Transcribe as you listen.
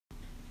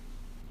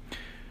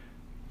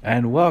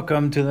And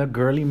welcome to the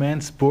Girly Man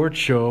Sports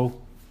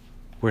Show,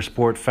 where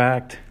sport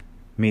fact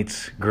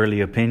meets girly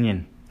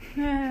opinion.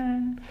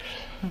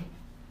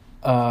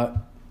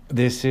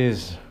 This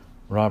is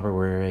Robert.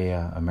 We're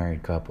a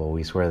married couple.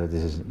 We swear that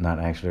this is not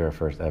actually our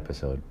first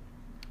episode,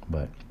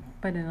 but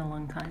in a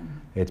long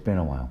time. It's been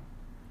a while.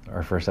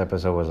 Our first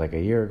episode was like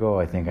a year ago.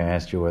 I think I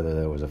asked you whether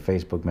there was a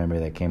Facebook memory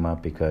that came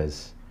up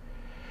because,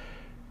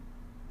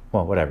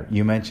 well, whatever.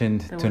 You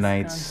mentioned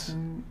tonight's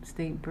Wisconsin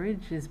State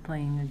Bridge is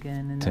playing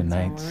again, and that's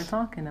when we were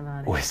talking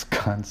about it.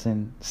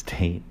 Wisconsin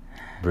State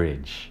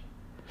Bridge,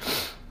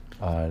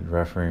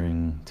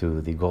 referring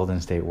to the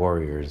Golden State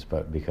Warriors,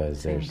 but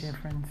because Same there's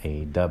difference.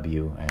 a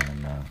W,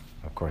 and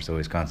of course the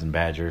Wisconsin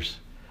Badgers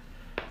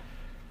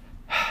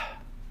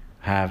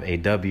have a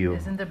W.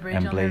 Isn't the bridge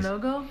on their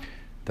logo?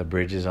 The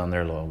bridge is on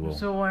their logo.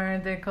 So why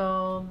aren't they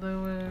called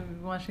the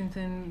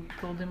Washington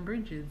Golden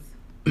Bridges?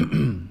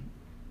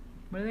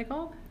 What are they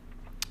called?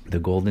 The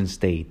Golden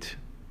State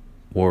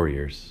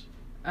Warriors.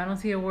 I don't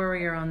see a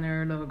warrior on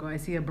their logo. I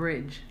see a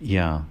bridge.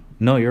 Yeah.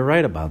 No, you're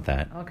right about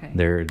that. Okay.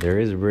 There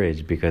is a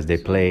bridge because they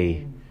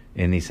play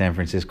in the San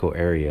Francisco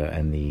area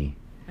and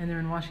they're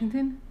in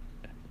Washington?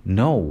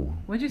 No.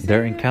 What'd you say?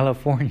 They're in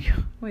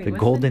California. Wait, the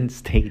Golden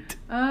State.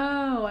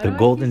 Oh, the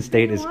Golden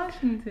State is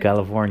Washington?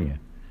 California.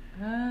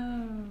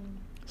 Oh.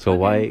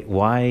 So okay.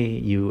 why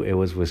it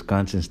was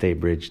Wisconsin State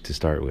Bridge to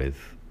start with.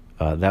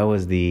 That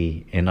was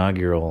the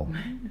inaugural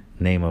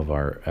name of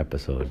our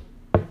episode.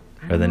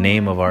 Or the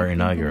name of our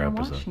inaugural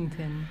episode.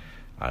 Washington.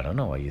 I don't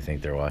know why you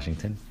think they're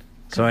Washington.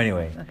 So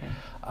anyway, okay.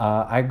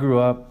 I grew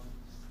up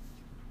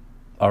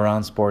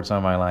around sports all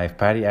my life.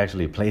 Patty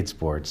actually played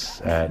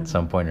sports at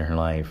some point in her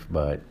life,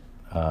 but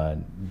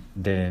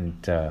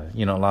didn't,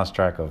 lost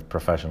track of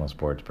professional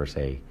sports per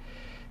se.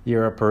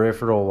 You're a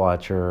peripheral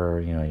watcher.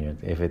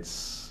 If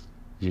it's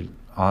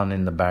on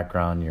in the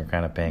background, you're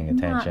kind of paying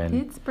attention.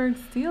 Not Pittsburgh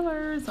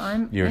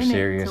Steelers. You're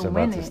serious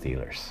about the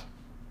Steelers.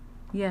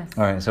 Yes.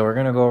 All right, so we're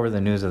going to go over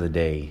the news of the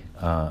day,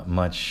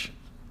 much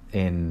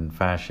in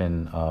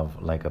fashion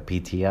of like a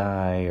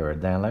PTI or a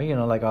Dan,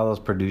 like all those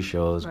Purdue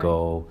shows right.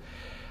 Go.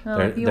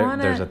 Well,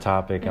 there's a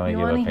topic and we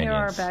give opinions. If you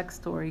want to hear our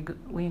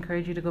backstory, we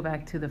encourage you to go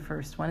back to the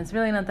first one. It's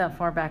really not that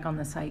far back on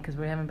the site because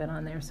we haven't been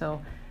on there. So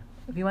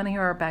if you want to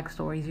hear our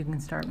backstories, you can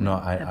start with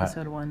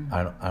episode 1.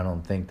 I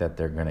don't think that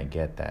they're going to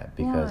get that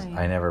because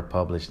Why? I never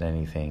published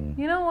anything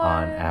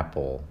on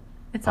Apple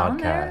It's Podcasts. on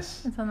there.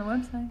 It's on the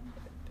website.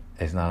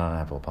 It's not on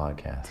Apple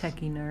Podcasts.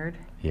 Techie nerd.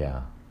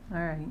 Yeah. All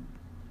right.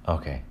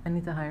 Okay. I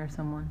need to hire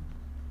someone.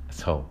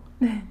 So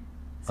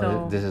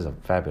this is a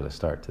fabulous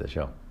start to the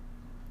show.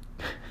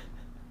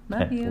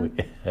 Love you.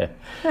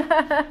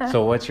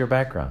 So what's your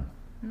background,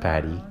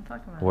 Patty?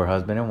 We're it.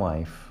 husband and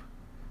wife.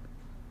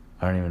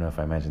 I don't even know if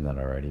I mentioned that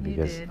already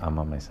because did. I'm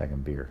on my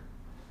second beer.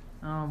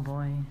 Oh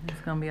boy,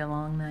 it's gonna be a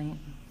long night.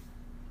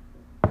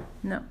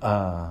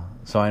 No.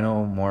 So I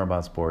know more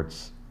about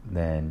sports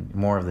than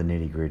more of the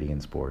nitty gritty in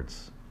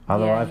sports.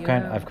 Although I've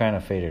kind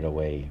of faded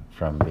away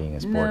from being a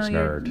sports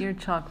nerd. You're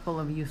chock full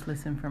of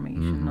useless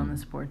information on the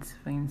sports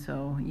thing.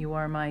 So you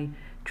are my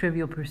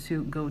Trivial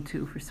Pursuit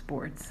go-to for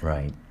sports.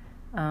 Right.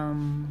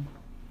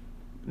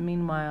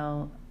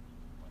 Meanwhile,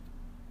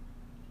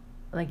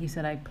 like you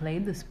said, I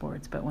played the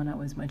sports, but when I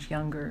was much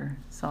younger,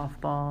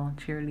 softball,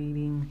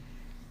 cheerleading,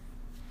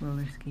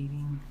 roller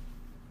skating.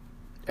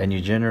 And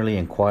you generally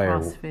inquire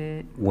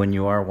CrossFit. When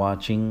you are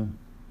watching.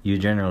 You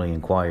generally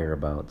inquire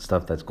about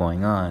stuff that's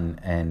going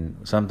on, and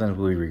sometimes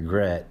we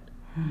regret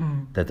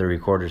that the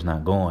recorder's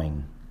not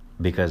going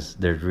because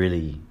there's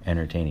really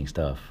entertaining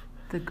stuff.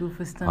 The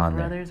Goofuston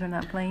brothers are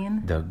not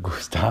playing? The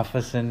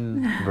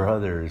Gustafsson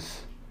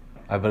brothers.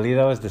 I believe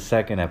that was the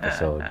second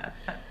episode.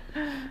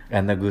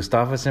 And the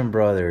Gustafsson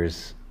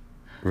brothers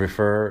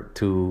refer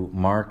to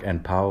Mark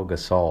and Pau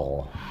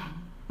Gasol,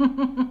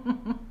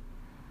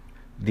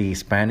 the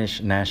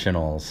Spanish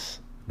nationals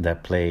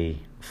that play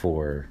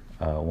for...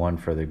 one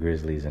for the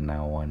Grizzlies and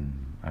now one.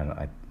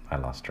 I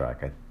lost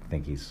track. I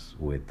think he's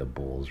with the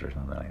Bulls or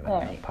something like that.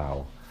 Right.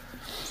 Powell.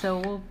 So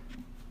we'll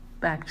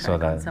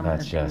backtrack on some of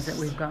the things that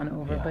we've gone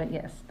over. Yeah. But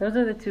yes, those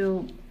are the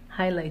two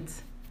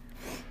highlights.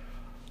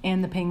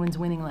 And the Penguins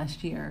winning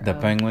last year. The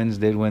Penguins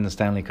did win the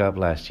Stanley Cup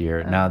last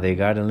year. Now they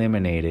got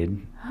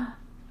eliminated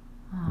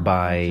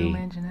by Joe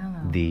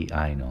Manganiello.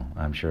 I know.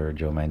 I'm sure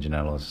Joe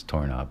Manganiello's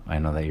torn up. I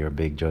know that you're a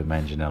big Joe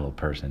Manganiello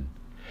person.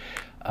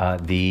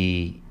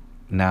 The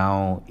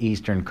now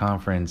Eastern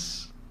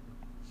Conference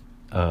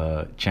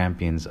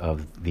champions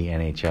of the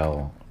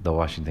NHL, the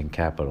Washington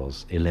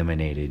Capitals,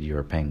 eliminated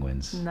your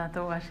Penguins. Not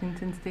the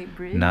Washington State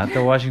Bridge? Not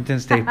the Washington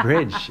State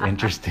Bridge.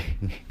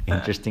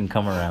 Interesting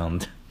come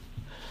around.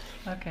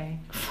 Okay.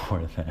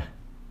 For that.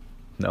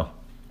 No.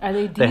 Are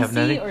they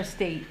DC or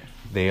state?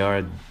 They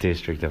are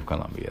District of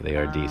Columbia. They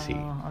are DC.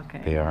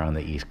 Okay. They are on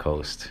the East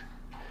Coast.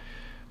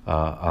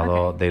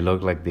 Although they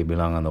look like they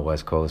belong on the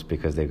West Coast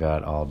because they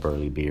got all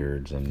burly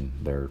beards and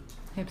they're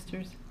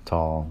hipsters.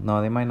 Tall.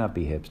 No, they might not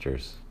be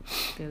hipsters.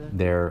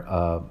 Their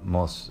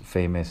most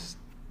famous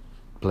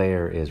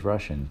player is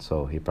Russian,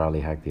 so he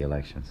probably hacked the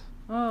elections.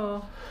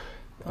 Oh.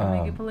 Don't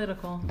make it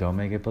political. Don't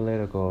make it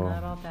political. Not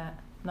about that.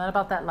 Not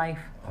about that life.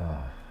 All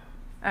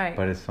right.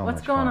 But it's so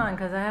What's much going fun. on?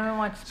 Because I haven't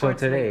watched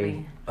sports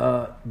lately.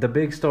 So today, the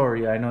big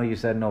story, I know you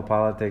said no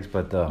politics,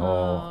 but the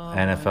whole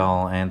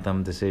NFL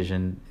anthem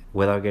decision,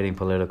 without getting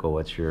political,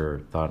 what's your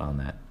thought on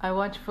that? I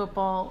watch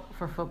football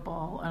for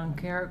football. I don't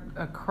care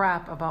a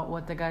crap about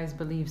what the guys'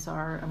 beliefs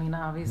are. I mean,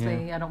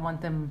 obviously, I don't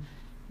want them,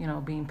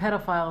 being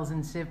pedophiles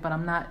and shit, but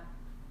I'm not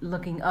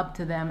looking up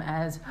to them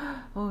as,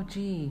 oh,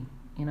 gee,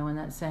 in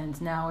that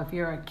sense. Now, if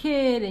you're a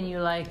kid and you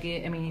like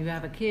it, you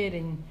have a kid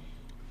and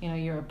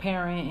you're a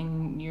parent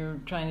and you're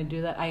trying to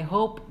do that. I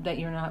hope that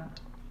you're not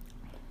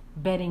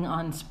betting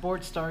on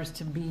sports stars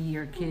to be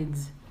your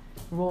kid's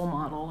role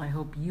model. I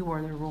hope you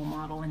are their role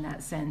model in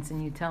that sense,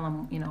 and you tell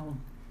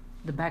them,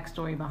 the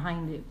backstory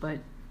behind it. But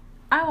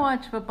I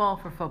watch football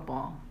for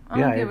football. I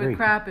don't give a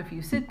crap if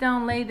you sit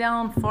down, lay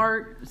down,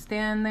 fart,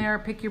 stand there,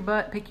 pick your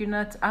butt, pick your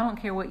nuts. I don't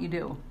care what you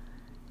do.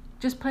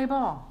 Just play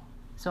ball.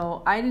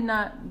 So I did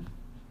not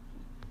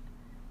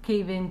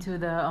cave into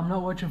I'm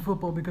not watching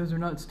football because they're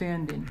not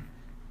standing.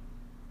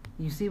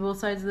 You see both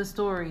sides of the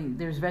story.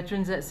 There's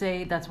veterans that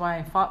say that's why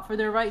I fought for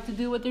their right to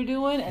do what they're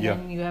doing, and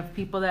then you have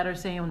people that are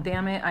saying, "Oh,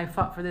 damn it, I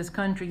fought for this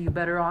country. You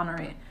better honor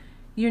it."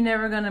 You're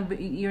never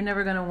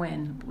gonna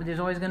win. There's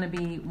always gonna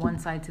be one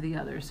side to the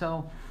other.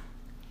 So,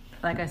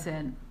 like I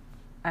said,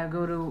 I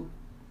go to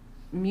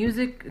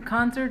music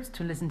concerts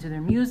to listen to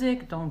their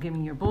music. Don't give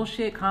me your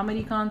bullshit.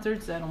 Comedy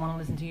concerts, I don't want to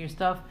listen to your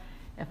stuff.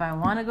 If I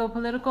want to go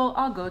political,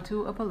 I'll go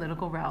to a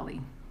political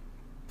rally.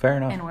 Fair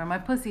enough. And wear my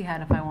pussy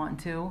hat if I want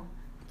to.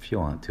 If you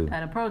want to.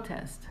 At a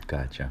protest.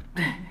 Gotcha.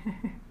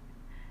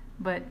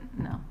 But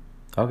no.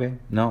 Okay,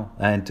 no.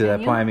 And to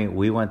that point,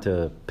 we went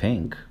to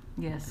Pink.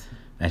 Yes.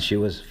 And she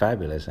was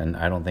fabulous, and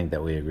I don't think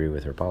that we agree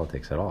with her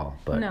politics at all.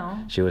 But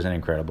she was an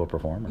incredible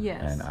performer.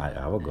 Yes. And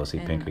I will go see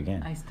Pink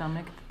again. I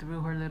stomached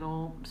through her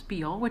little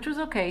spiel, which was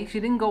okay. She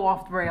didn't go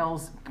off the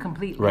rails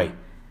completely. Right.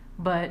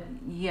 But,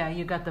 yeah,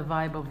 you got the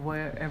vibe of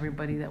where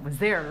everybody that was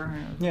there.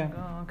 Yeah. Like,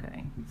 oh,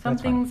 okay. Some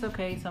things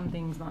okay, some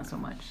things not so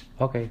much.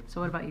 Okay.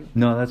 So what about you?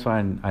 No, that's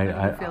fine. How do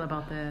you feel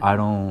about the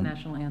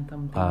national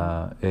anthem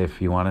thing?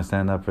 If you want to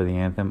stand up for the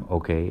anthem,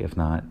 okay. If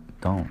not,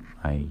 don't.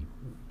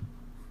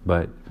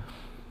 But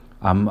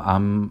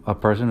I'm a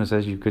person who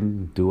says you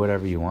can do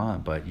whatever you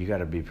want, but you got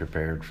to be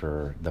prepared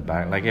for the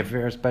back. Like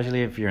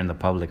especially if you're in the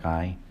public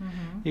eye,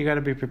 you got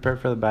to be prepared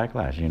for the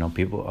backlash.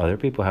 Other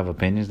people have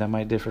opinions that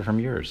might differ from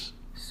yours.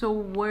 So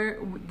where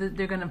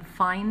they're going to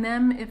fine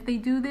them if they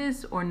do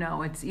this, or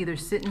no? It's either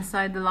sit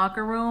inside the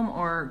locker room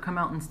or come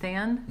out and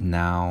stand?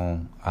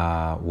 Now,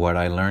 what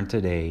I learned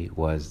today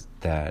was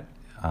that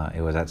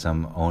it was at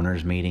some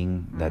owners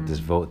meeting that this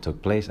vote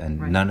took place,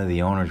 and none of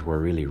the owners were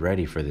really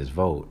ready for this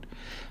vote.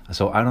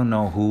 So I don't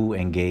know who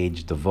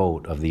engaged the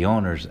vote of the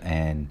owners,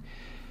 and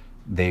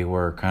they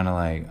were kind of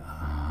like,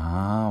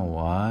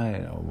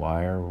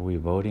 why are we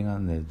voting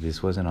on this?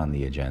 This wasn't on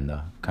the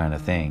agenda kind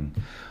of thing.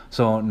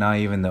 So now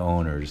even the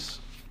owners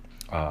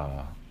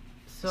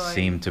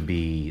seem to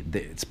be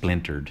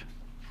splintered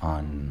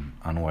on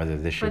whether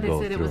this should go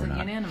through or not. But they said it wasn't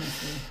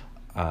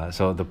unanimously.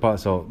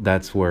 So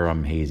that's where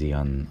I'm hazy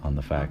on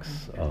the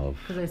facts of.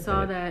 Because I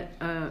saw that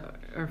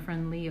our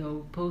friend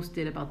Leo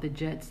posted about the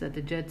Jets, that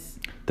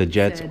the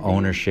Jets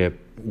ownership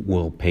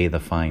will pay the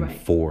fine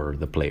for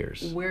the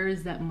players. Where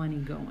is that money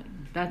going?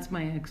 That's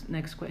my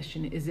next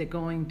question. Is it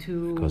going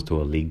to? It goes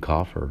to a league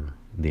coffer.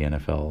 The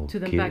NFL. To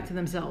them, back to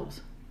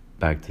themselves.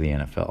 Back to the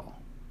NFL.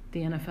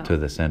 The NFL. To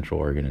the central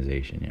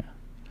organization, yeah.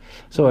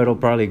 So it'll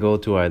probably go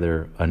to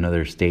either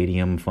another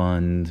stadium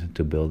fund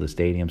to build a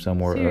stadium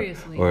somewhere,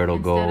 or it'll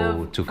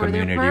go to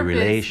community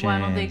relations. Why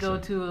don't they go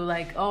to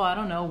I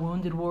don't know,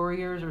 Wounded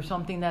Warriors or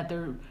something that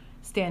they're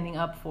standing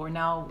up for?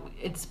 Now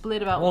it's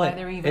split about why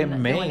they're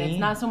even doing it. It's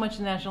not so much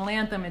the national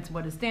anthem; it's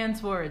what it stands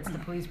for. It's the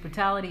police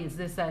brutality. It's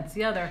this, that, it's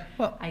the other.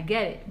 Well, I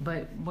get it,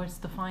 but what's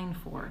the fine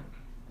for?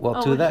 Well,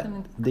 the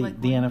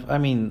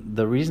NFL.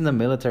 The reason the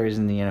military is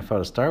in the NFL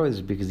to start with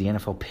is because the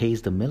NFL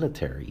pays the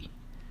military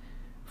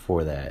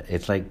for that.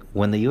 It's like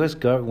when the U.S.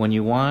 when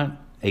you want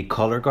a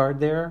color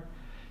guard there,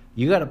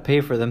 you got to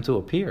pay for them to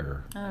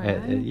appear.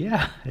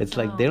 It's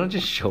like they don't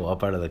just show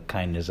up out of the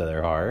kindness of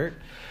their heart.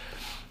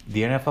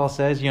 The NFL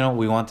says,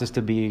 we want this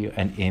to be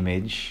an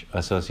image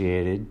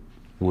associated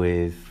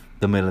with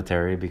the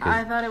military because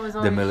I thought it was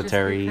always the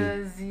military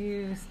just because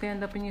you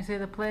stand up and you say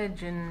the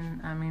pledge,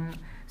 and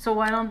so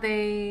why don't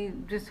they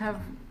just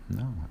have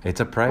it's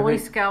a private Boy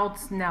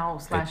Scouts now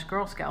 /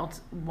 Girl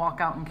Scouts walk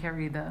out and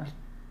carry the.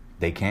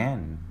 They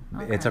can.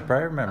 Okay. It's a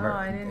private member. Oh,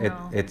 I didn't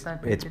know.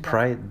 It's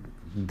private.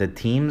 The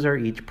teams are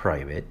each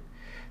private.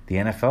 The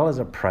NFL is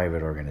a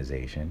private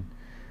organization.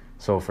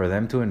 So for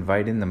them to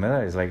invite in the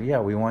military, it's like,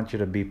 we want you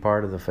to be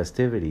part of the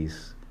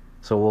festivities.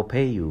 So we'll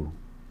pay you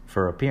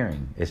for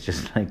appearing. It's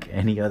just like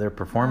any other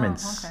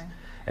performance.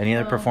 Any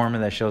other performer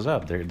that shows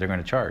up, they're going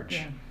to charge.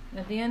 Yeah.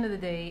 At the end of the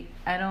day,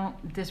 I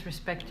don't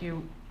disrespect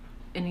you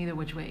in either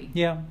which way.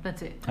 Yeah.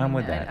 That's it. I'm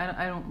with that.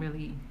 I don't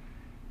really.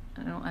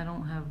 I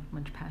don't have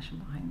much passion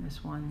behind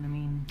this one. I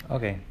mean.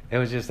 Okay, it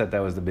was just that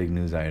was the big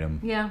news item.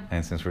 Yeah.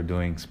 And since we're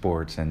doing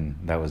sports and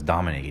that was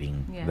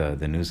dominating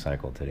the news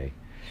cycle today.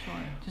 Sure.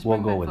 Just we'll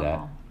go with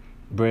football.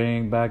 That.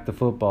 Bring back the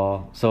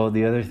football. So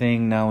the other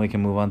thing, now we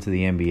can move on to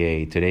the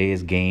NBA. Today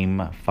is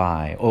Game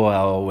 5.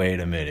 Oh, wait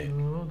a minute.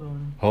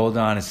 Hold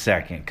on a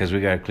second, because we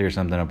got to clear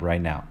something up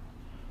right now.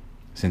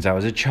 Since I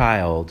was a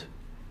child,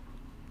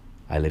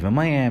 I live in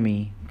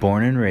Miami,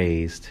 born and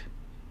raised.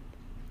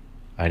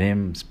 I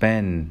didn't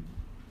spend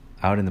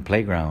out in the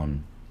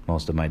playground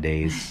most of my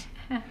days.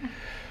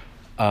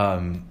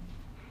 I'm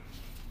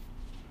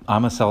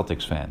a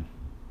Celtics fan.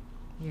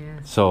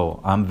 Yes. So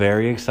I'm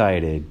very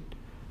excited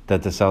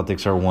that the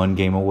Celtics are one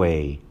game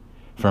away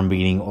from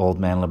beating old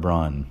man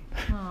LeBron.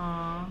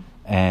 Aww.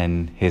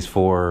 And his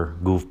 4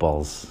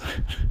 goofballs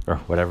or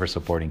whatever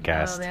supporting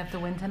cast. Oh, they have to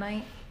win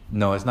tonight?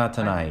 No, it's not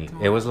tonight.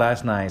 It was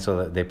last night, so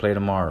that they play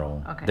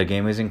tomorrow. Okay. The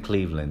game is in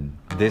Cleveland.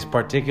 This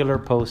particular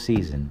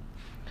postseason,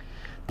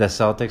 the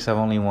Celtics have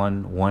only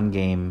won 1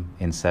 game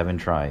in 7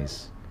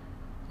 tries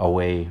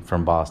away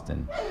from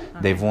Boston. Okay.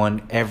 They've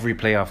won every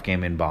playoff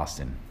game in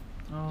Boston.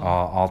 Oh.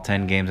 All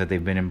 10 games that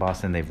they've been in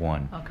Boston, they've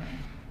won. Okay.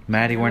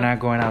 Maddie, we're not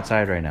going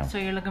outside right now. So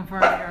you're looking for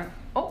a miracle.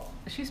 Oh,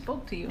 she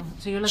spoke to you.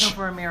 So you're looking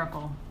for a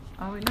miracle.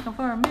 Are we looking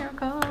for a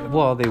miracle?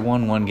 Well, they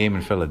won 1 game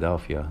in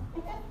Philadelphia.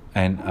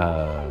 And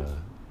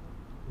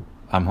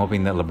I'm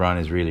hoping that LeBron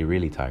is really,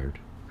 really tired.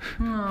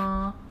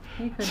 Aw,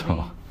 he could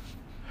be.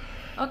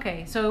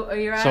 Okay, so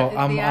you're at. So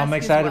I'm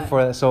excited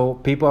for that. So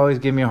people always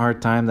give me a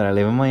hard time that I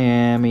live in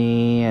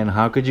Miami and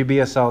how could you be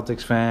a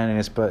Celtics fan? And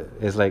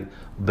it's like,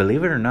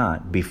 believe it or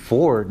not,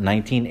 before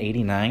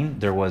 1989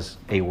 there was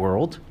a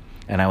World,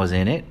 and I was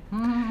in it,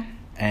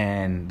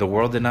 and the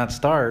World did not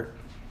start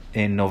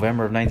in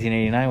November of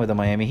 1989 with the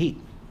Miami Heat,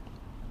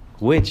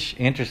 which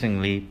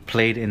interestingly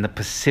played in the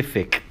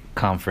Pacific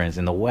Conference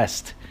in the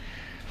West.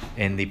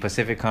 In the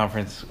Pacific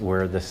Conference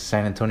where the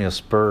San Antonio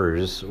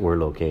Spurs were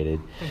located.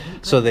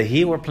 So the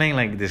Heat were playing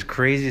like this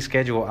crazy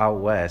schedule out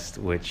west,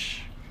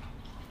 which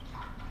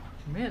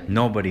really?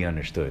 Nobody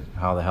understood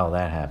how the hell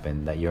that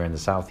happened, that you're in the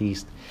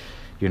Southeast.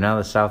 You're now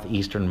the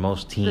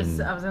southeasternmost team.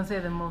 I was going to say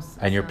the most.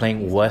 And you're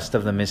playing west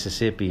of the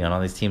Mississippi, and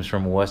all these teams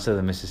from west of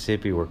the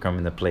Mississippi were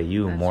coming to play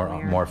you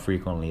more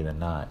frequently than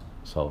not.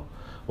 So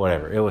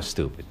whatever, it was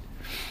stupid.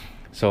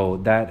 So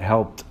that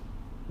helped.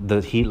 The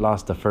Heat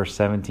lost the first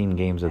 17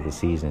 games of the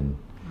season,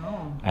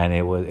 and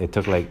it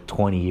took like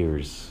 20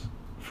 years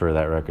for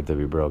that record to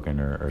be broken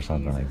or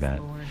something like that.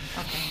 Lord.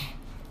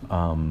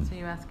 Okay. So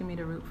you're asking me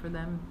to root for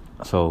them?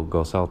 So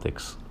go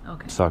Celtics.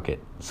 Okay. Suck it.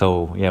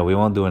 So yeah, we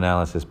won't do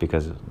analysis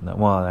because,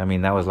 well, I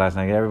mean that was last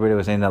night. Everybody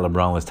was saying that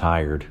LeBron was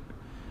tired.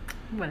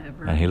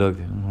 Whatever. And he looked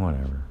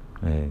whatever.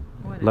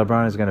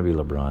 LeBron is gonna be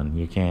LeBron.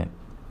 You can't.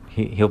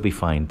 He'll be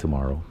fine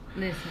tomorrow.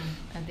 Listen.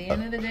 At the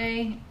end of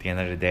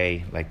the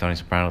day, like Tony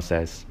Soprano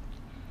says.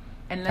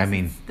 Unless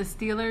it's the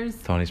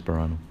Steelers. Tony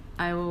Soprano.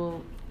 I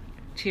will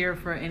cheer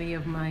for any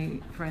of my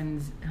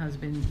friends'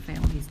 husbands'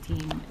 family's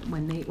team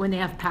when they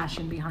have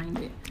passion behind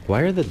it.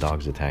 Why are the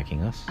dogs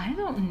attacking us? I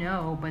don't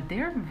know, but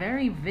they're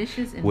very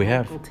vicious and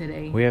vocal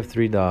today. We have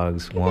 3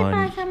 dogs.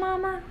 One. Pasa,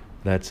 Mama?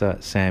 That's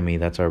Sammy.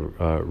 That's our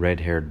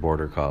red-haired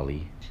border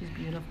collie. She's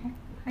beautiful.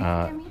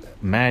 Hi, Sammy.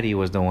 Maddie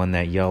was the one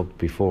that yelped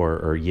before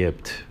or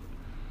yipped.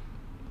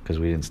 Because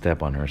we didn't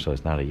step on her, so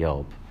it's not a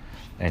yelp.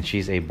 And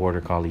she's a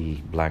border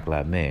collie black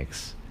lab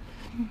mix.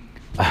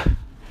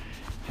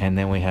 And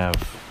then we have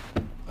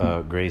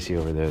Gracie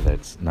over there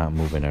that's not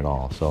moving at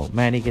all. So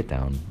Maddie, get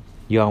down.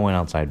 You all went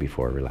outside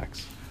before.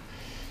 Relax.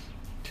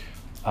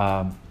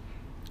 So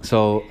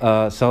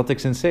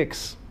Celtics in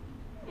 6.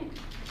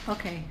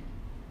 Okay.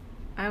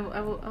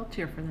 I'll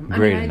cheer for them.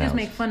 Great I just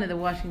make fun of the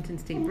Washington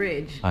State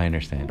Bridge. I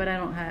understand. But I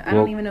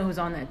don't even know who's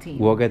on that team.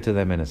 We'll get to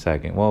them in a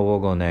second. Well, we'll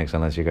go next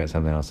unless you got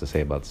something else to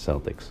say about the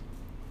Celtics.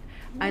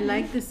 I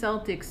like the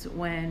Celtics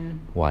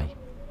when... Why?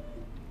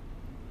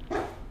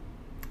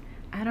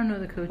 I don't know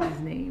the coach's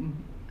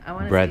name.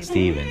 Brad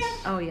Stevens.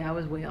 Oh, yeah, I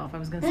was way off. I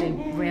was going to say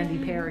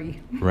Randy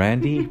Perry.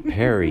 Randy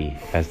Perry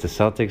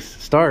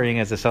starring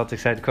as the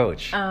Celtics head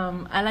coach.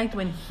 I liked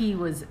when he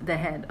was the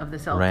head of the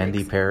Celtics.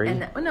 Randy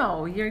Perry?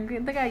 No, you're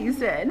the guy you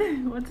said.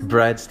 What's his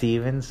Brad name?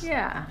 Stevens?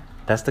 Yeah.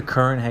 That's the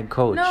current head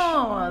coach.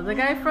 No, the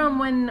guy from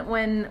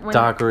when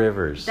Doc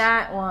Rivers.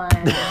 That one.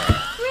 Randy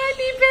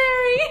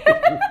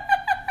Perry.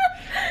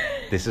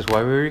 This is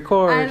why we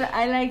record.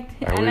 I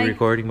liked. Are we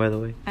recording, by the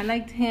way? I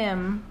liked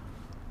him,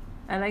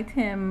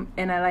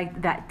 and I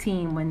liked that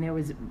team when there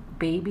was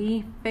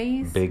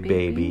Babyface. Big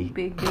Baby.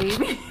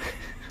 Babyface.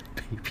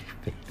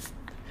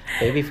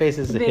 Babyface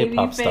is a hip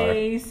hop star.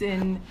 Babyface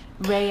and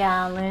Ray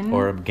Allen.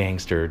 Or a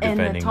gangster,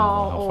 depending and the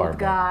tall on how far old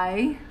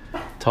guy.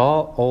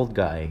 Tall old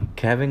guy,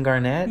 Kevin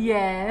Garnett.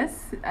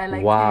 Yes, I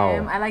liked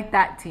him. I liked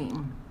that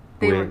team.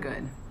 They were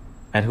good.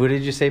 And who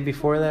did you say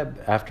before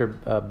that? After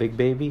Big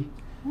Baby?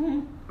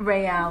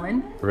 Ray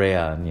Allen. Ray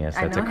Allen, yes,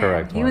 that's a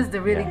correct one. He was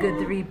the really good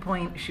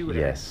 3-point shooter.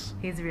 Yes.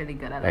 He's really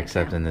good. I like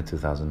Except him. in the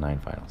 2009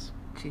 finals.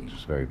 Jeez. Which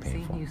was very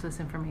painful. See,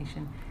 useless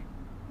information.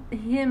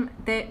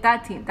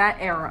 that team, that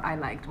era I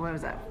liked. What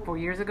was that, 4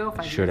 years ago, 5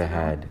 years ago? Should have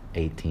had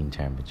 18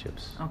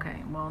 championships.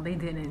 Okay, well, they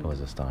didn't. It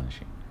was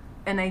astonishing.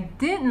 And I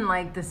didn't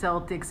like the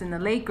Celtics and the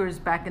Lakers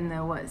back in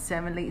the, late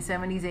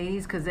 70s,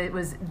 80s, because they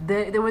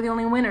were the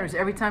only winners.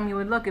 Every time you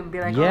would look, it would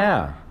be like,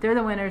 yeah, they're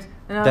the winners.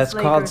 Now that's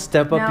it's called Lakers.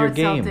 step up now your it's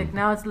game. Celtic.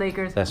 Now it's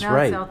Lakers. That's now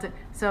right. It's Celtic.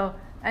 So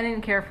I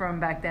didn't care for them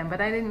back then, but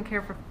I didn't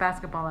care for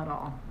basketball at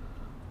all.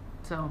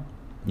 So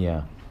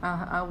yeah,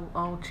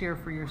 I'll cheer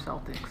for your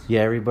Celtics. yeah.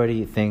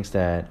 Everybody thinks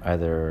that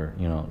either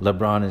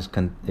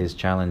LeBron is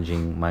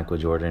challenging Michael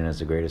Jordan as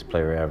the greatest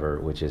player ever,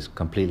 which is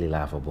completely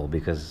laughable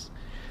because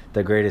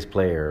the greatest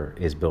player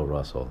is Bill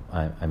Russell.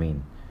 I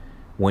mean,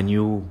 when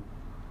you,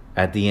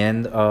 at the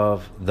end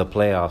of the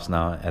playoffs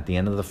now, at the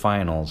end of the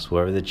finals,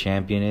 whoever the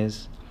champion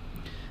is,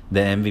 the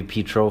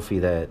MVP trophy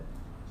that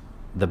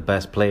the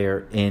best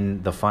player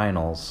in the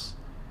finals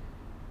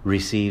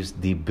receives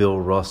the Bill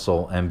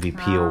Russell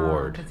MVP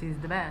award. Because he's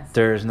the best.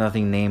 There's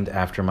nothing named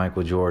after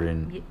Michael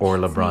Jordan or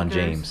LeBron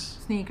James.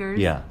 Sneakers.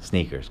 Yeah,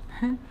 sneakers.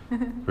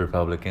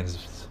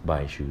 Republicans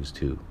buy shoes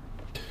too.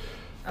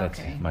 That's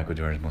Okay. Michael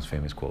Jordan's most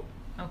famous quote.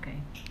 Okay.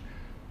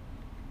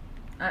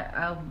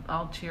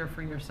 I'll cheer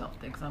for your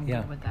Celtics. I'm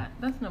Yeah. good with that.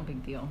 That's no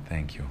big deal.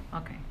 Thank you.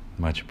 Okay.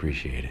 Much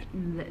appreciated.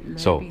 Let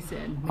So, it be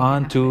said. Make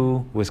on it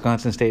to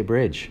Wisconsin State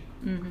Bridge.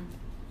 happen.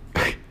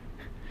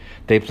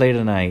 They play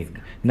tonight.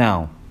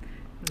 Now,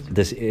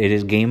 it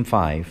is Game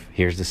 5.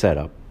 Here's the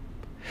setup.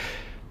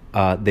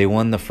 They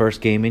won the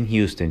first game in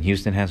Houston.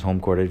 Houston has home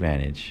court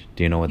advantage.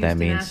 Do you know what that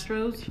means?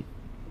 Astros?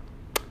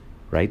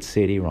 Right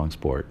city, wrong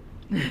sport.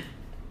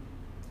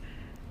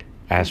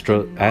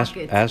 Houston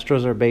Rockets.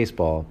 Astros are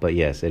baseball, but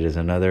yes, it is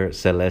another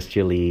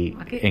celestially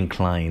Rocket?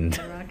 inclined.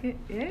 A rocket?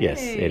 Yay.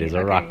 Yes, it is a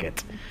Okay.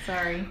 rocket.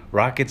 Sorry.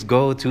 Rockets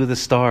go to the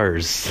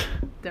stars.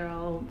 They're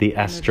all The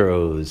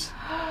Astros.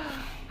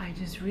 I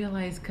just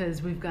realized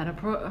because we've got a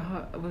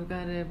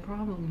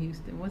problem,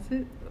 Houston. What's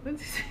it?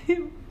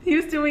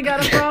 Houston, we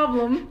got a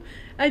problem.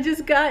 Is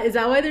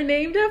that why they're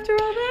named after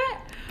all that?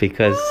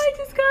 Because I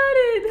just got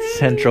it. Hey.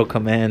 Central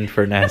Command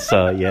for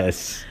NASA,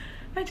 yes,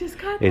 I just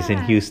got is that.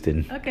 in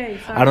Houston. Okay,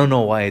 sorry. I don't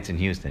know why it's in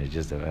Houston. It's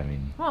just,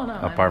 Well, no,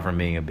 apart from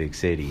being a big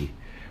city,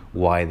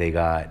 why they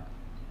got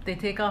they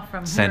take off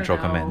from Central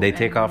here, Command. though, They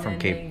take and off from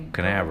then Cape they go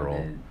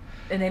Canaveral.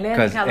 and they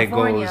land in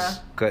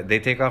California. They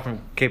take off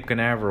from Cape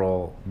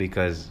Canaveral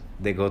because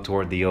they go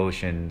toward the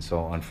ocean.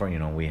 So,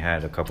 unfortunately, we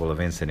had a couple of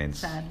incidents.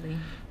 Sadly.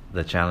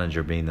 The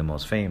Challenger being the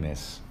most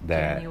famous,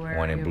 that January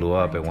when it of blew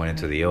up, it went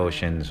into the 1994.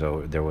 ocean,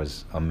 so there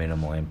was a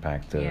minimal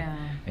impact to Yeah.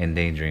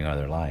 endangering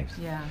other lives.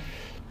 Yeah.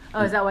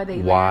 Oh, is that why they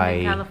land Why-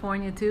 in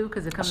California too?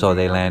 Because it comes. So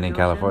they over land the in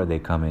ocean? California, they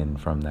come in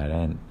from that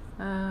end.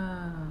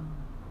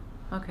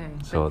 Oh. Okay.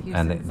 So But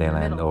and Houston's they in the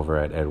land middle. over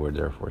at Edwards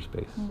Air Force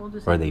Base, We'll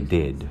just or say they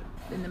Houston's did.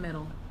 in the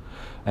middle.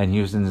 And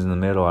Houston's in the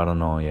middle. I don't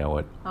know yet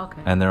what.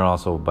 Okay. And they're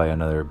also by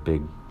another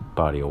big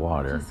body of I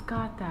water. just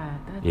got that.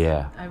 That's,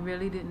 Yeah. I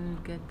really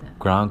didn't get that.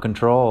 Ground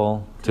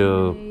control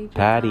to Major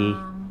Patty.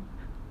 Tom.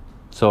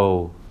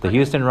 So the Okay.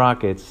 Houston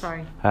Rockets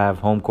Sorry. have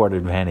home court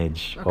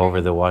advantage Okay.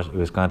 over the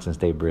Wisconsin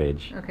State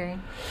Bridge. Okay.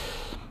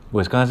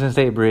 Wisconsin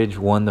State Bridge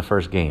won the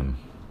first game.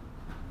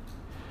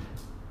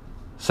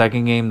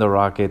 Second game, the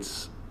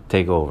Rockets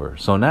take over.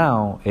 So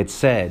now it's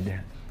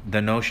said,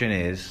 the notion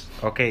is,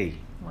 okay,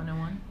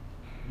 101.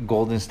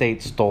 Golden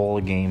State stole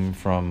a game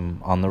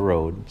from on the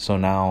road. So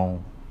now,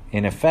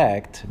 in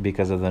effect,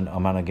 because of the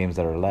amount of games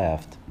that are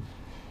left,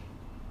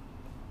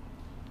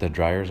 the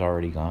dryer's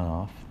already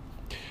gone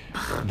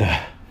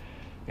off.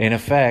 In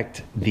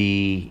effect,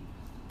 the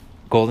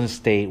Golden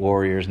State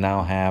Warriors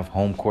now have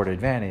home court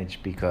advantage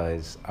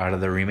because out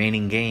of the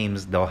remaining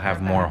games, they'll have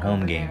They're more back home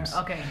over there. games.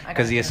 Okay, I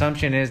Because the gotcha.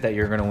 assumption is that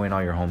you're going to win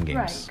all your home games.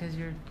 Right, because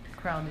your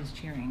crowd is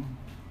cheering.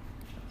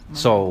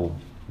 So,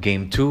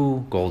 game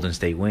 2, Golden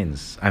State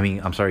wins.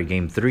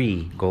 Game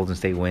 3, Golden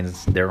State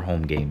wins their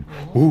home game.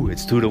 Ooh,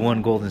 it's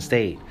 2-1 Golden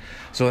State.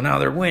 So now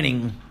they're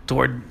winning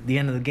toward the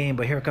end of the game,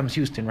 but here comes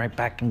Houston right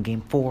back in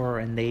game 4,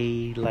 and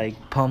they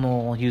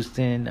pummel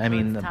Houston.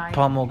 it's tied.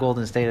 Pummel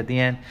Golden State at the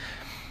end.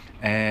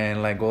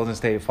 And Golden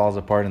State falls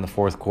apart in the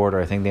fourth quarter.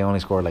 I think they only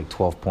scored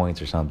 12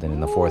 points or something in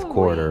the fourth Ooh-wee.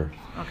 quarter.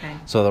 Okay.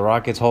 So the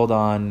Rockets hold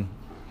on.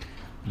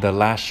 The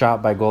last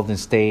shot by Golden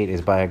State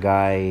is by a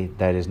guy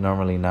that is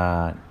normally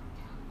not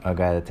a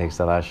guy that takes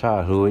the last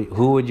shot.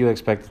 Who would you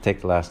expect to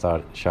take the last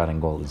shot in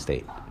Golden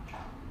State?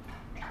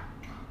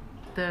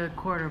 The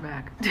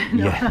quarterback.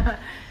 Yeah.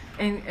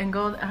 and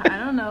gold. I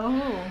don't know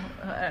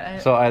who.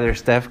 So either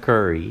Steph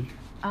Curry,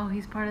 Oh,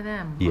 he's part of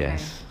them.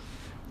 yes,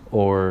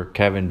 or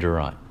Kevin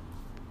Durant. Okay.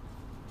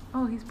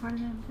 Oh, he's part of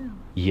them too.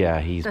 Yeah,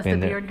 he's That's been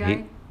the there. beard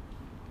guy.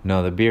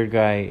 No, the beard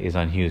guy is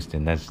on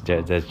Houston. That's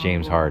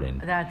James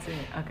Harden. That's it.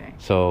 Okay.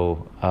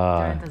 So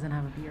Durant doesn't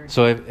have a beard.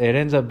 So if it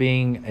ends up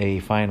being a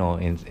final,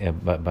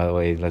 but by the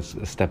way, let's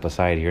step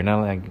aside here.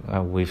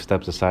 Not we've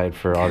stepped aside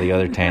for all the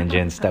other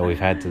tangents that we've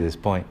had to this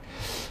point.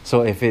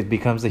 So if it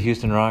becomes the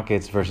Houston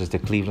Rockets versus the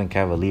Cleveland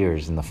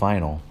Cavaliers in the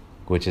final,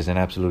 which is an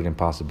absolute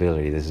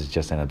impossibility, this is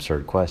just an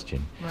absurd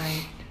question.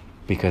 Right.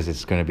 Because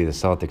it's going to be the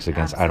Celtics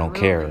against I don't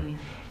care. Absolutely.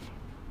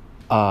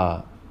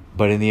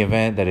 But in the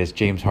event that it's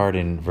James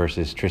Harden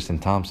versus Tristan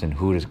Thompson,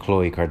 who does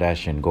Khloe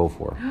Kardashian go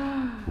for?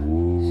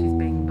 She's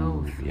banged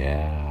both.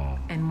 Yeah.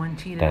 And one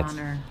cheated on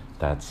her.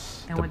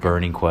 That's And the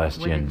burning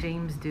question. What did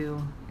James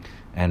do?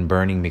 And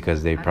burning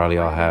because they probably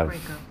all have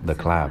the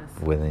clap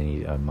with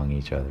among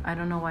each other. I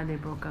don't know why they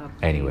broke up.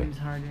 Anyway. James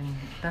Harden.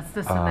 That's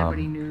the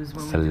celebrity news.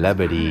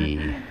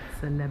 Celebrity.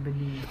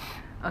 Celebrity.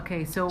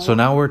 Okay, so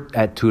now we're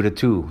at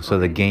 2-2. So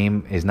okay. the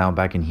game is now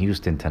back in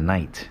Houston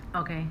tonight.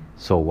 Okay.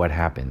 So what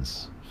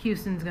happens?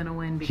 Houston's gonna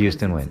win because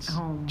Houston it's wins.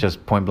 home.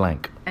 Just point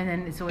blank. And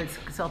then so it's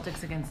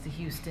Celtics against the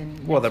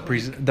Houston. Well,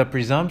 the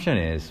presumption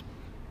is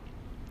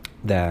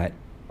that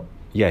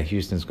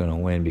Houston's gonna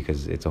win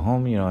because it's a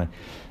home,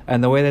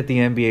 and the way that the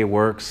NBA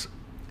works,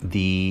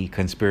 the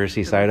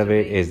conspiracy side of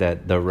it is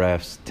that the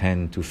refs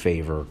tend to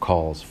favor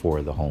calls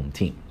for the home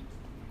team.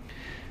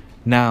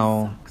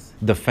 Now,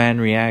 the fan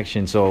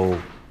reaction,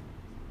 so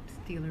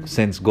Steelers.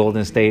 Since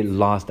Golden State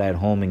lost at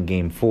home in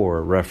Game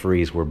 4,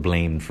 referees were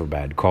blamed for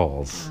bad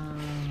calls.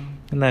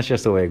 And that's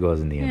just the way it goes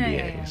in the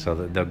NBA. Yeah. So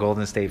the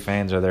Golden State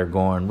fans are there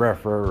going,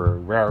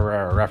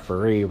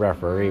 referee.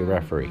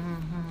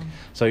 Mm-hmm.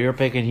 So you're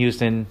picking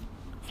Houston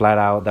flat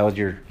out. That was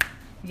your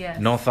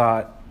no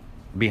thought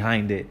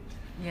behind it.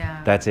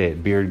 Yeah. That's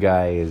it. Beard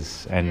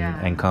guys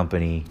and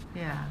company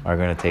are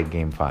going to take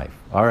Game 5.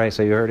 All right,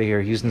 so you heard it here.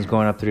 Houston's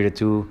going up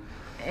 3-2.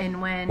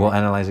 And when we'll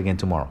analyze again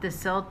tomorrow. The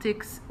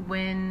Celtics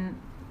win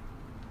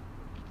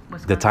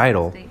the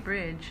title. State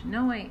Bridge.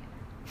 No, wait.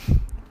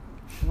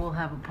 We'll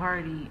have a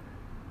party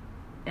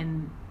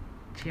and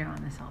cheer on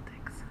the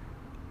Celtics.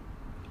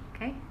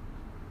 Okay?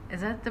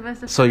 Is that the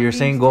best of So you're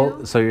saying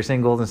So you're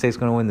saying Golden State's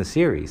going to win the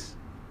series?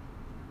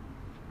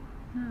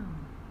 No.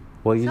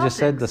 Well, you Celtics. just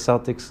said the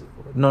Celtics.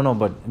 No,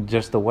 but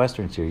just the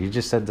Western series. You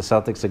just said the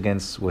Celtics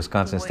against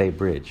Wisconsin State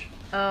Bridge.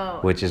 Oh.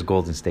 Which is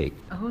Golden State.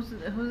 Who's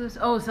this?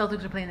 Oh,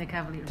 Celtics are playing the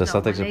Cavaliers. The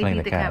Celtics are playing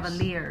the Cavs.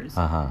 Cavaliers.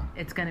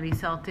 It's going to be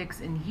Celtics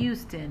in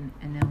Houston,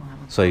 and then we'll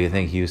have a. So you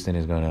think Houston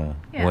is going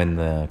to win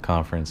the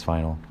conference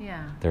final?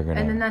 Yeah. They're going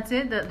to. And then that's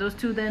it. Those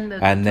two then.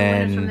 The and two then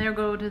winners from there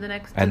go to the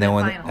next. And then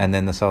final. And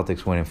then the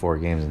Celtics win in 4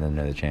 games, and then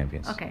they're the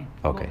champions. Okay.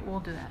 We'll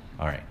do that.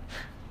 All right.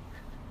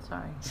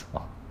 Sorry.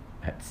 So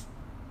that's.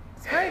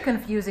 It's very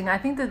confusing. I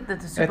think that the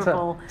Super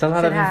Bowl it's a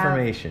lot should of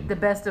information. Have the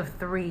best of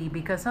 3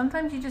 because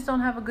sometimes you just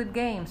don't have a good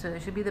game, so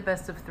it should be the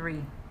best of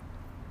 3.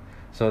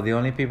 So the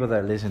only people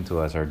that listen to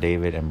us are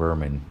David and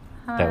Berman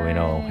that we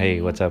know. Hey,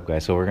 what's up,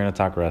 guys? So we're gonna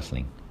talk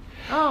wrestling.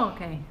 Oh,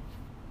 okay.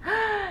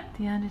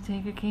 The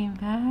Undertaker came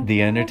back.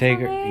 The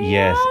Undertaker,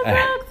 yes.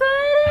 I'm so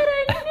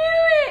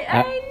excited!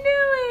 I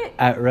knew it!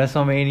 At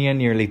WrestleMania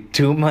nearly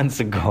 2 months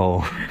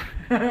ago.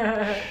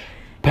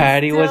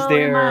 Patty was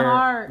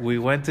there. We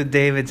went to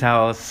David's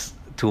house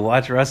to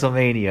watch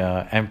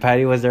WrestleMania, and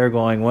Patty was there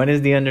going, when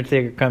is The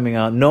Undertaker coming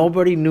out?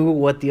 Nobody knew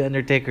what The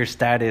Undertaker's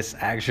status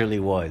actually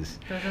was.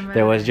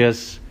 There was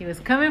just... He was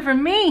coming for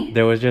me.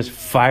 There was just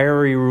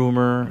fiery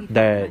rumor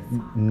that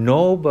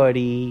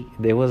nobody...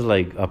 It was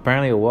like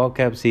apparently a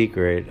well-kept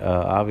secret.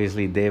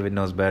 Obviously, David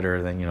knows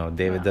better than,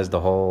 David does the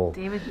whole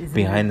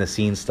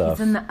behind-the-scenes stuff.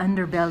 He's in the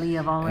underbelly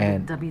of all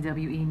of the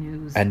WWE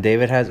news. And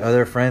David has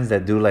other friends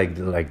that do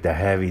like the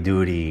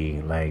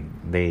heavy-duty, like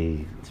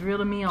they... It's real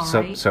to me, all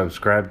right?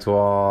 Subscribe to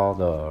all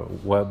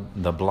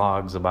the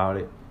blogs about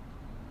it.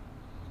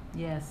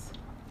 Yes.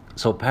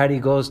 So Patty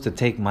goes to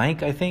take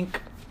Mike, I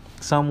think,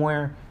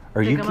 somewhere.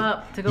 Or pick him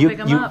up.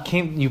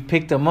 You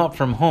picked him up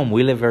from home.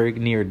 We live very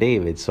near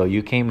David, so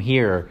you came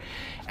here,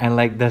 and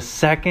like the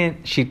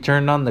second she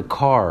turned on the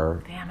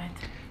car, damn it,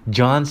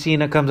 John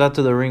Cena comes out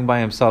to the ring by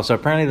himself. So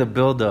apparently the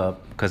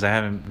build-up, because I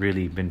haven't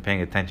really been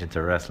paying attention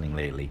to wrestling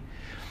lately,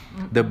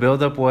 the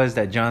build-up was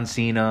that John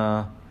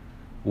Cena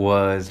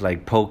was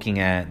like poking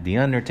at The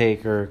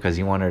Undertaker because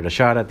he wanted a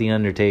shot at The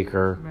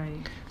Undertaker.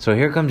 Right. So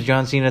here comes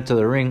John Cena to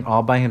the ring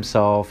all by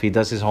himself. He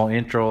does his whole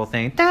intro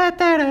thing. Da,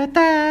 da, da,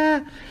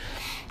 da.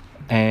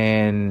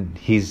 And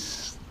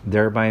he's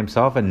there by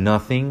himself and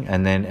nothing.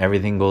 And then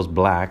everything goes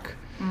black.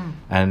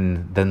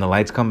 And then the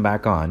lights come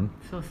back on.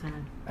 So sad.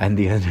 And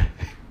the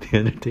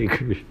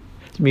Undertaker's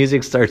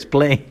music starts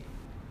playing.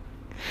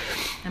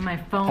 And my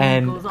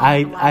phone goes off.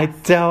 I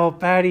tell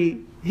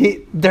Patty...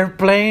 they're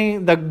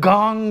playing the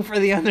gong for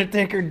The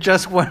Undertaker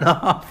just went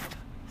off.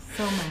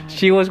 So mad.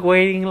 She was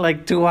waiting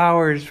like 2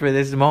 hours for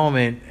this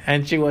moment,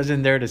 and she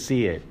wasn't there to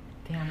see it.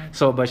 Damn it.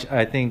 So, but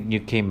I think you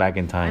came back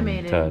in time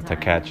to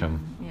catch him.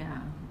 Yeah.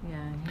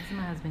 He's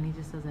my husband. He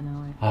just doesn't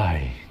know it.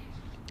 Aye.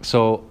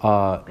 So,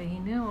 but he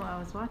knew I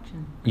was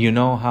watching. You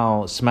know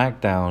how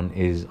SmackDown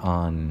is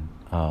on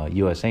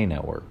USA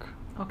Network.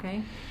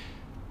 Okay.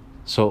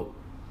 So,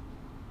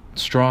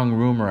 strong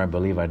rumor, I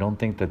believe. I don't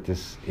think that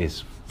this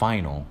is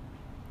final,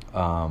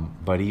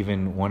 but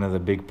even one of the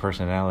big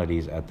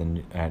personalities at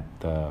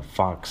the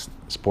Fox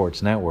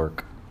Sports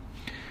Network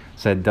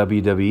said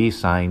WWE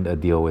signed a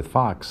deal with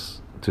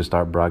Fox to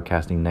start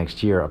broadcasting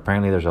next year.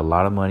 Apparently, there's a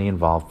lot of money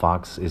involved.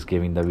 Fox is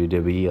giving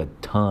WWE a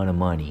ton of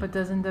money. But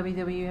doesn't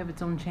WWE have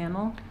its own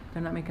channel?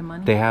 They're not making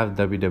money? They have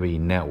WWE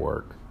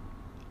Network,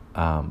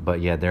 but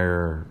yeah,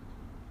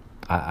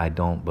 I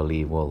don't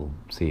believe. We'll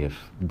see if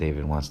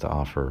David wants to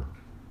offer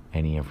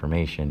any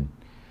information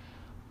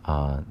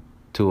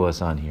to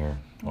us on here,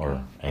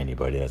 or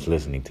anybody that's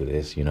listening to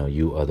this.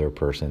 You other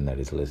person that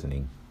is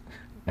listening,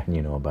 and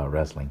you know about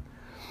wrestling.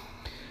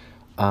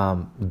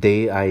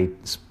 I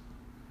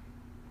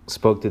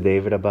spoke to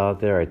David about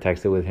there. I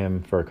texted with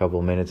him for a couple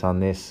of minutes on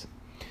this,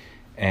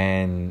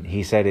 and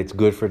he said it's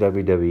good for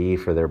WWE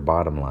for their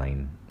bottom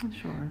line.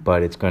 Sure.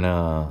 But it's going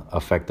to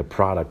affect the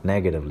product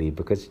negatively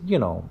because,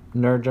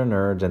 nerds are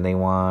nerds and they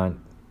want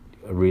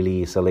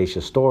really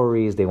salacious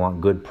stories. They want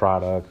good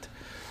product.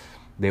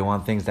 They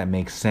want things that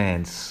make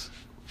sense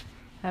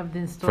for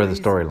the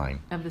storyline.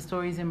 Have the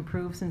stories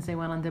improved since they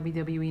went on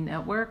WWE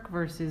Network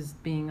versus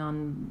being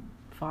on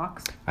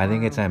Fox? I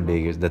think it's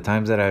ambiguous. The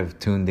times that I've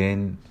tuned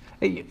in,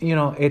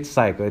 it's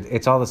like,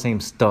 it's all the same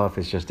stuff.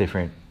 It's just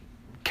different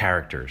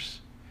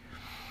characters.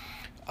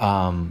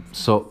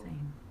 So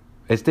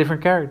it's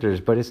different characters,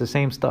 but it's the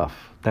same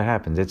stuff that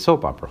happens. It's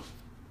soap opera.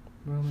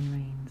 Roman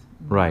Reigns.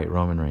 Right,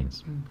 Roman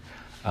Reigns.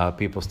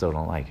 People still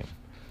don't like him.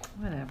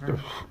 Whatever.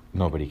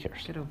 Nobody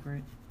cares. Get over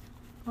it.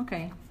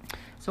 Okay.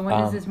 So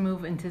when is this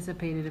move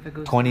anticipated if it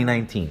goes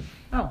 2019.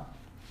 Oh.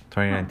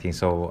 2019.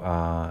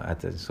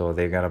 So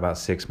they've got about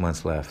 6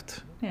 months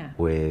left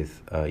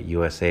with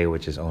USA,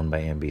 which is owned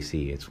by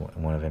NBC. It's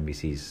one of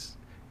NBC's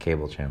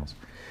cable channels.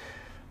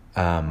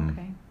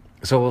 Okay.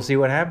 So we'll see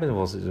what happens.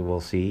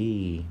 We'll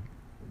see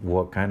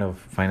what kind of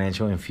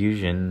financial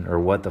infusion or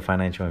what the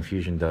financial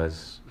infusion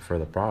does for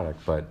the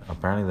product. But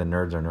apparently the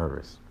nerds are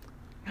nervous.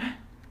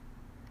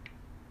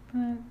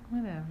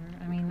 Whatever.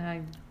 I mean,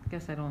 I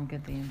guess I don't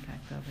get the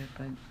impact of it,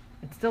 but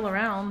it's still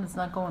around. It's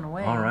not going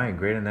away. All right.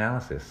 Great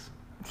analysis.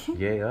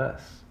 Yay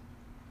us.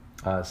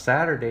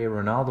 Saturday,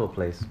 Ronaldo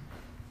plays.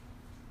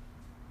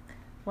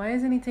 Why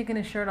isn't he taking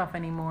his shirt off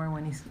anymore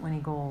when he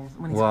scores?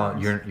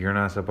 Well, you're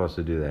not supposed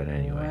to do that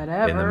anyway.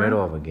 Whatever. In the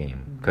middle of a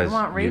game. They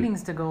want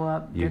ratings to go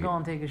up. They're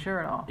going to take his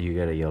shirt off. You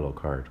get a yellow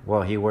card.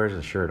 Well, he wears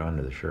a shirt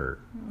under the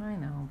shirt. I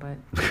know, but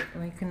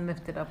he can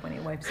lift it up when he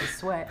wipes his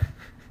sweat.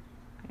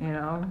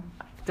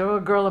 Throw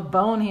a girl a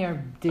bone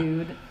here,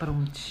 dude.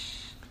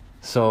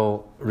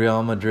 So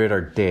Real Madrid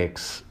are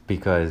dicks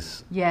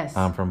because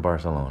I'm from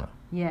Barcelona.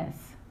 Yes.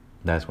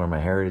 That's where my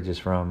heritage is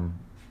from.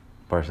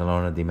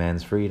 Barcelona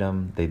demands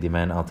freedom. They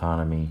demand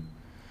autonomy.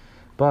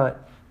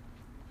 But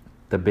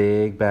the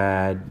big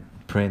bad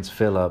Prince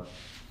Philip,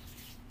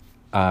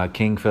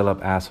 King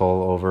Philip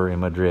asshole over in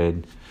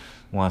Madrid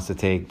wants to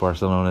take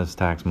Barcelona's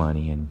tax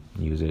money and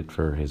use it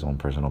for his own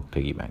personal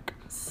piggy bank.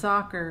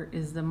 Soccer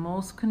is the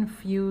most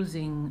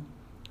confusing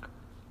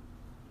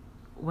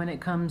when it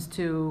comes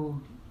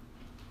to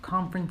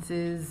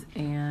conferences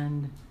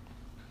and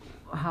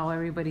how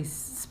everybody's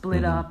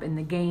split up in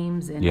the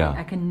games, and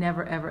I can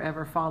never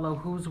ever follow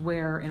who's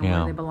where and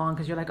where they belong,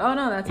 because you're like, oh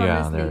no, that's on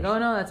this league, oh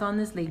no, that's on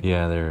this league.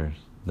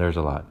 There's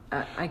a lot.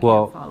 I can't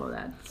follow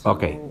that. So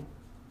okay,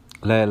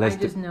 I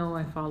just know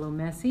I follow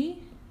Messi.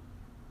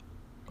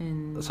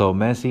 So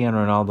Messi and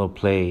Ronaldo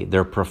play.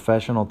 Their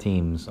professional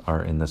teams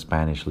are in the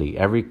Spanish league.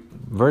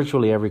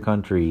 Virtually every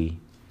country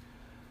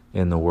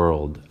in the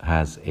world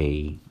has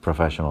a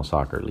professional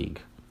soccer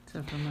league.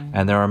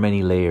 And there are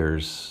many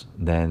layers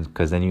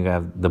because then you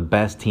have the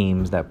best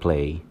teams that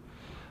play,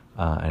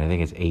 and I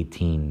think it's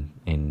 18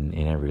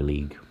 in every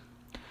league.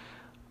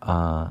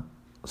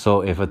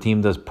 So if a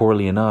team does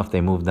poorly enough, they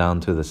move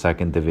down to the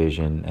second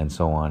division and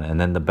so on. And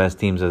then the best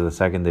teams of the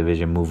second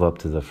division move up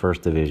to the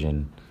first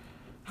division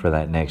for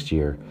that next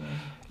year.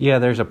 Yeah,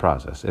 there's a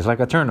process. It's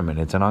like a tournament.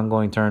 It's an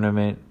ongoing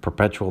tournament,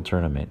 perpetual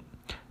tournament.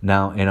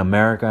 Now, in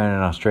America and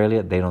in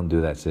Australia, they don't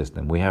do that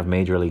system. We have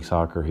Major League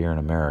Soccer here in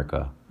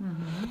America.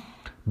 Mm-hmm.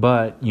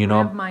 But, we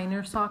have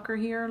minor soccer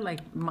here,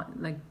 like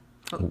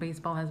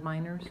baseball has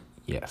minors?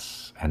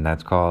 Yes, and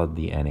that's called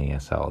the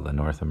NASL, the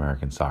North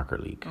American Soccer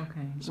League.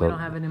 Okay. So we don't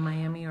have it in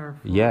Miami or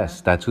Florida?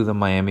 Yes, that's who the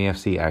Miami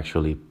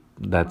FC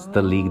that's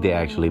the league they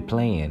actually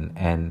play in.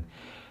 And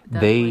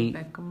they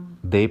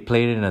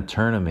played in a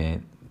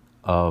tournament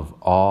of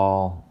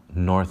all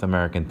North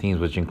American teams,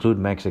 which include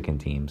Mexican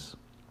teams.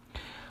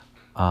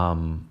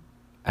 And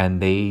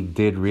they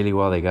did really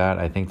well. They got,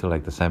 I think, to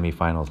like the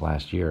semifinals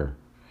last year.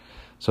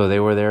 So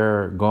they were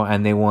there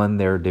and they won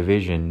their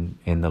division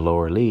in the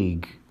lower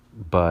league.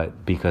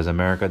 But because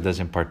America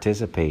doesn't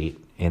participate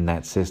in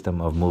that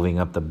system of moving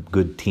up the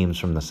good teams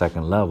from the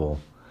second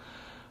level,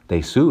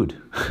 they sued.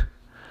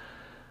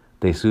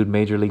 They sued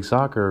Major League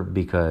Soccer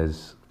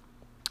because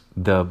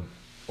the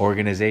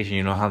organization,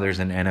 you know how there's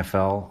an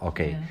NFL?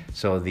 Okay,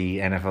 So the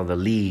NFL, the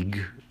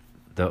league,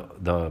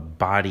 the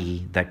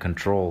body that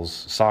controls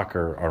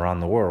soccer around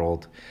the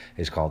world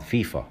is called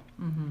FIFA.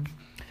 Mm-hmm.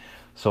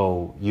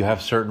 So you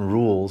have certain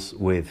rules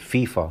with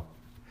FIFA,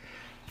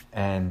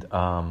 and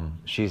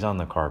she's on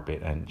the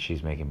carpet and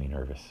she's making me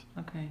nervous.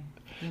 Okay,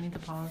 do you need to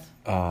pause?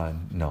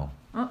 No.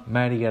 Oh.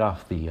 Maddie, get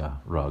off the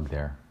rug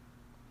there.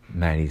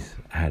 Maddie's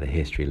had a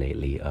history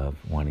lately of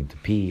wanting to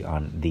pee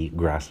on the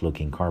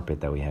grass-looking carpet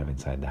that we have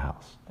inside the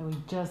house. That we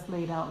just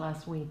laid out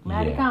last week.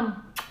 Maddie,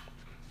 come.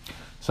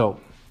 So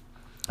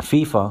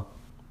FIFA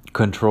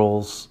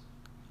controls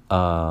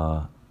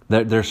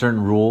There are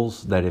certain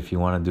rules that if you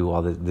want to do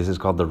all this is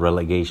called the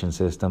relegation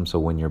system. So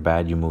when you're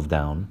bad, you move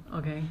down.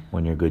 Okay.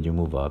 When you're good, you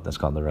move up. That's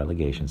called the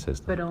relegation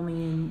system. But only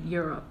in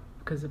Europe,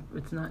 because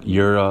it's not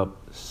Europe,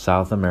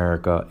 South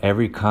America,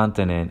 every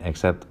continent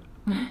except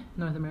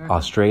North America,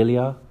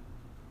 Australia,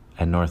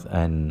 and North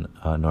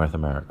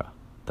America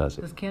does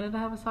it. Does Canada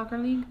have a soccer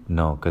league?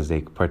 No, because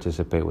they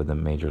participate with the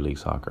Major League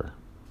Soccer.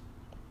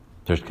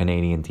 There's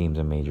Canadian teams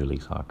in Major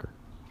League Soccer.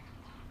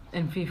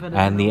 And FIFA doesn't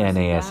And the oversee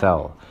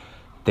NASL.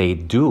 They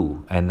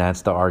do, and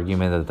that's the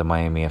argument that the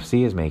Miami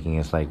FC is making.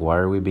 It's like, why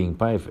are we being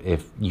punished?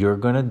 If you're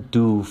going to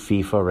do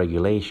FIFA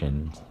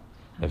regulations,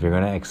 if you're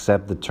going to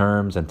accept the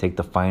terms and take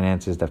the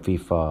finances that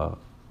FIFA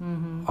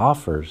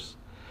offers,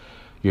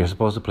 you're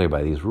supposed to play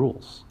by these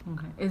rules.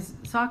 Okay. Is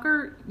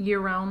soccer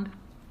year-round?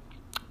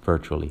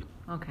 Virtually.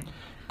 Okay.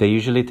 They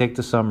usually take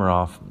the summer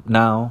off.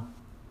 Now,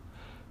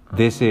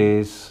 this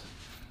is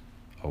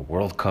a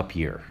World Cup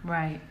year.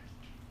 Right.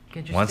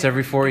 Get your Once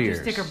every 4 years.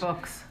 Your sticker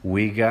books.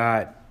 We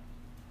got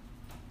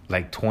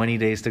like 20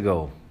 days to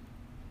go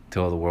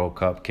till the World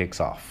Cup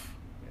kicks off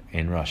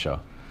in Russia.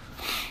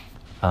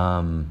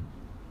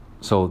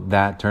 So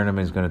that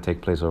tournament is going to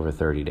take place over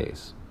 30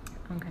 days.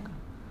 Okay.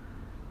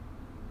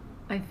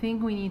 I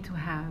think we need to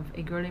have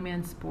a Girly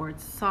Man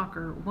Sports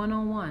Soccer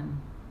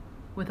 101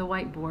 with a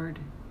whiteboard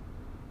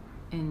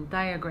and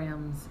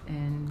diagrams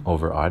and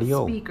Over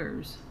audio?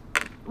 speakers.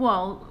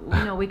 Well,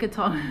 we could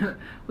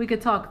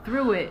talk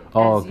through it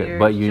Oh, as okay. you're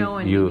But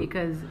showing me,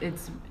 because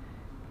it's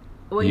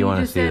what you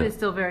just said is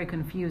still very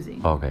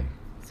confusing. Okay.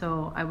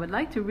 So I would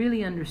like to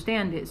really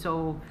understand it.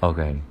 So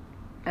Okay.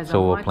 as So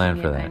I'm we'll watching plan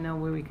it, for that. I know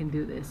where we can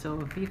do this. So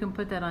if you can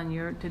put that on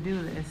your to-do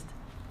list,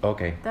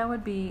 Okay. that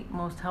would be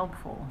most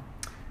helpful.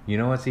 You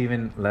know what's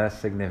even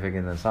less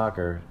significant than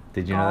soccer?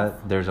 Did you know Golf.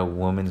 that there's a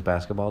women's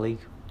basketball league?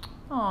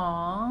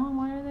 Aw,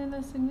 why are they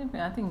less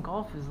significant? I think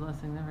golf is less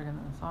significant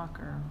than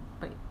soccer.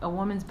 But a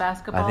women's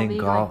basketball think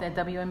league golf- like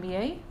that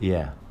WNBA?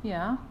 Yeah.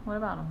 Yeah, what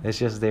about them? It's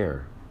just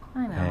there.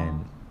 I know.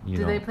 And,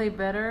 Do they play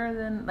better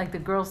than, like the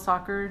girls'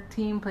 soccer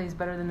team plays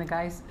better than the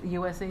guys'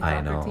 USA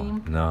I soccer know.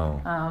 team?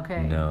 No. Oh,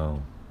 okay.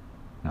 No.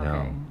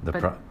 Okay,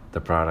 No. The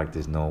product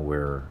is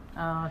nowhere.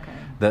 Oh, okay.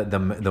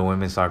 The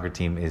women's soccer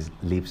team is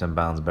leaps and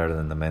bounds better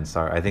than the men's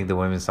soccer. I think the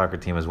women's soccer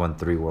team has won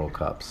 3 World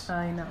Cups.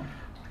 I know.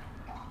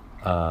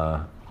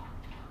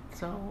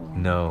 So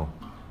No.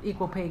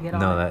 equal pay, get on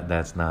No, it.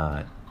 that's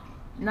not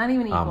Not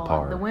even equal. on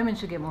par. The women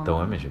should get more The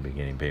money. women should be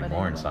getting paid But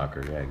more in anyway.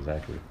 soccer. Yeah,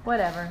 exactly.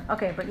 Whatever.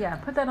 Okay, but yeah,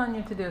 put that on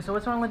your to-do. So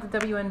what's wrong with the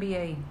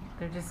WNBA?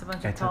 They're just a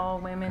bunch of tall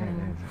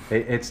women. And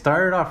It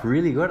started off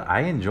really good.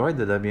 I enjoyed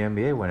the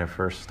WNBA when it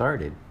first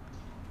started,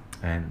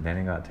 and then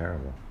it got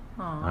terrible.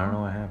 Aw. I don't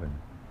know what happened.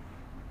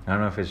 I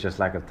don't know if it's just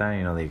lack of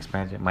time. The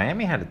expansion.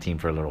 Miami had a team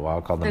for a little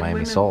while called the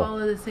Miami Soul.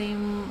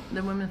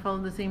 The women follow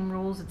the same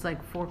rules. It's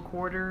like 4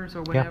 quarters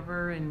or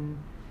whatever, and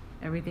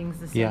everything's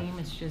the Yeah. same.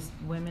 It's just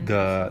women.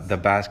 The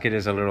basket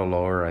is a little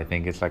lower. I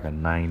think it's like a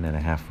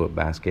 9.5-foot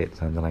basket,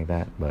 something like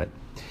that.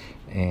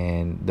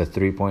 And the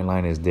 3-point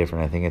line is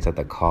different. I think it's at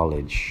the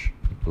college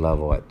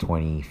level at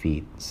 20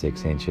 feet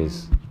 6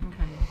 inches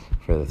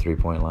for the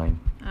 3-point line.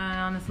 I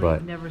honestly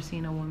have never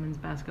seen a women's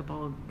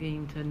basketball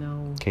game to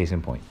know Case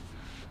in point.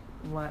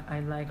 what I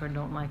like or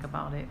don't like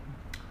about it.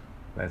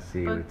 Let's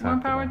see. But more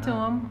power to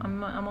them.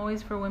 I'm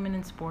always for women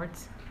in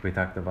sports. We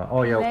talked about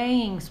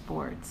Playing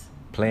sports,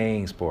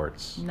 playing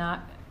sports. not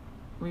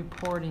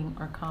reporting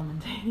or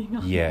commentating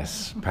on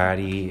Yes,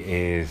 Patty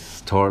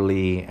is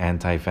totally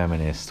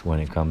anti-feminist when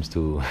it comes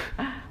to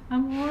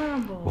I'm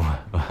horrible.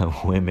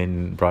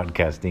 women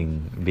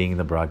broadcasting, being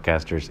the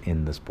broadcasters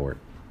in the sport.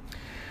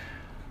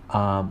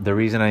 The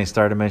reason I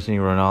started mentioning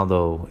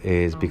Ronaldo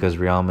is because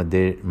Real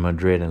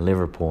Madrid and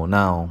Liverpool.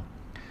 Now,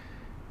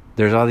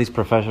 there's all these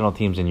professional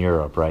teams in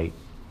Europe, right?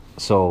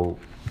 So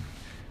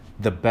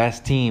the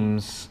best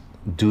teams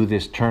do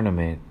this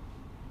tournament.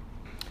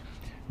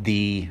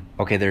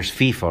 There's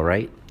FIFA,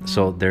 right?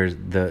 So there's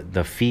the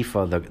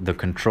FIFA, the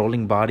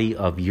controlling body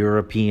of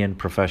European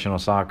professional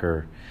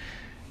soccer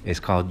is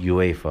called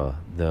UEFA.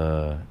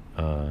 The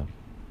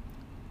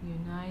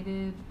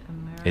United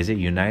American. is it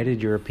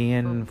United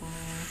European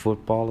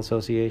Football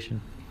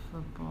Association?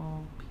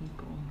 Football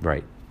people.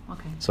 Right.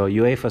 Okay. So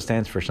UEFA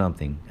stands for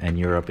something, and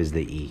Europe is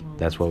the E.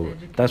 Well,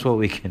 That's what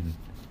we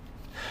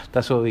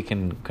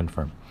can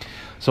confirm.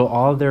 So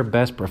all their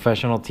best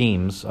professional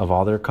teams of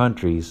all their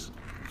countries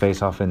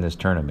face off in this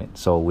tournament.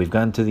 So we've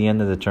gotten to the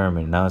end of the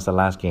tournament. Now it's the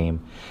last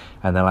game,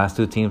 and the last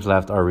 2 teams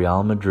left are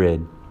Real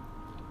Madrid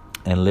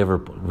and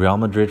Liverpool. Real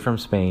Madrid from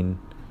Spain,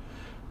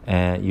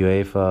 and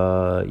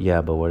UEFA. Yeah,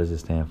 but what does it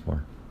stand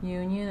for?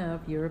 Union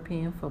of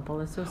European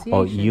Football Associations.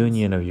 Oh,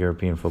 Union of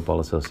European Football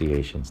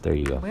Associations. There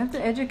you go. We have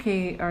to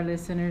educate our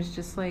listeners,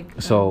 just like.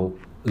 So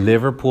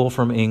Liverpool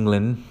from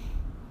England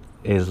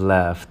is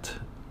left,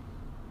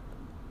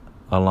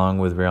 along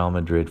with Real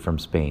Madrid from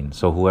Spain.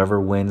 So whoever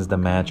wins the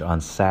match on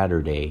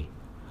Saturday,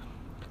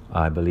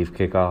 I believe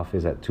kickoff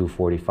is at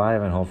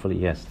 2:45, and hopefully,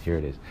 yes, here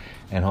it is,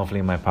 and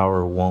hopefully my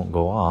power won't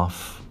go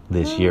off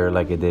this year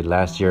like it did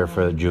last year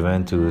for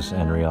Juventus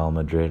and Real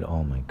Madrid.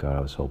 Oh my God, I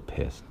was so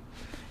pissed.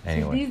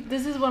 Anyway. See,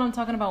 this is what I'm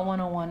talking about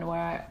 101.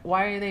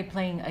 Why are they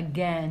playing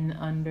again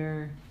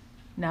under...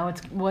 Now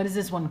it's... What is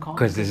this one called?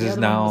 Because this is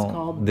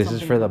now... This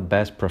is for the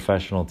best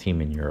professional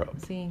team in Europe.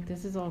 See,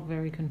 this is all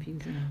very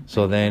confusing.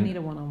 So then... I need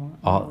a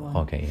one-on-one.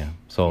 Okay, yeah.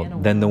 So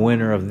then the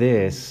winner of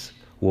this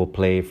will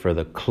play for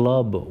the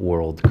Club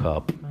World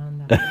Cup.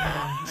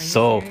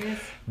 So... Serious?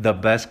 The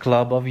best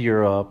club of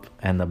Europe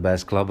and the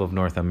best club of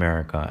North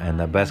America and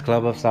the best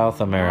club of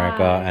South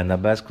America and the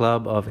best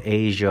club of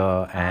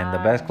Asia and the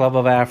best club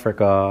of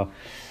Africa.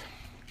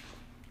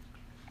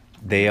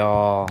 They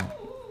all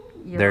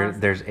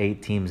there's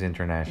 8 teams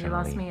internationally. You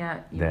lost me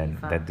at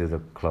that do the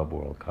Club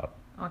World Cup.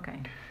 Okay.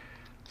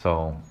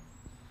 So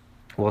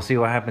we'll see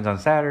what happens on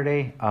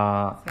Saturday.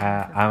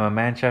 I'm a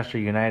Manchester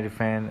United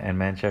fan, and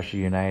Manchester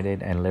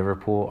United and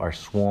Liverpool are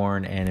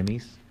sworn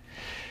enemies.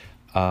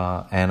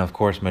 And of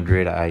course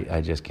Madrid,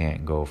 I just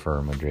can't go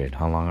for Madrid.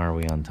 How long are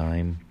we on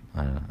time?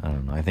 I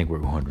don't know. I think we're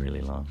going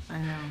really long. I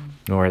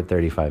know. We're at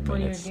 35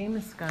 minutes. Well, your game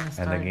is going to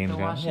start. And the game's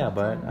going to... Yeah,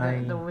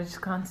 but the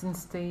Wisconsin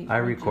State... I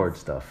record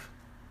stuff.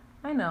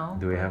 I know.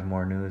 Do we have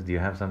more news? Do you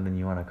have something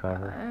you want to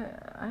cover?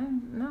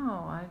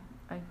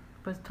 I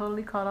was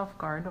totally caught off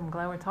guard. I'm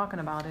glad we're talking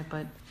about it,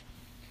 but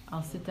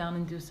I'll sit down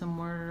and do some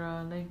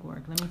more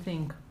legwork. Let me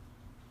think.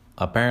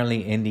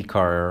 Apparently,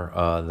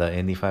 IndyCar, the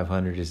Indy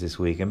 500 is this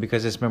week, and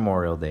because it's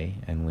Memorial Day,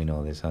 and we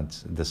know this, on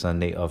the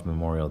Sunday of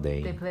Memorial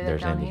Day, they play that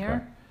there's down IndyCar.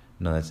 Here?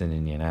 No, that's in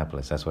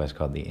Indianapolis. That's why it's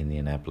called the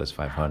Indianapolis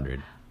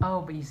 500.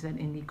 Oh, but you said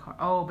IndyCar.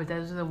 Oh, but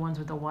those are the ones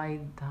with the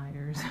wide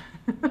tires.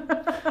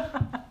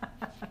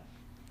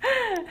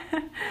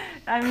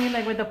 I mean,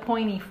 like with the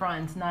pointy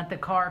fronts, not the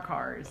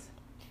cars.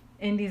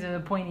 Indies are the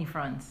pointy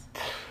fronts.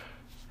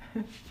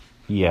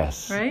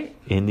 Yes. Right?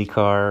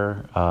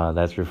 IndyCar,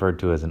 that's referred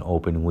to as an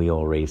open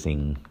wheel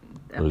racing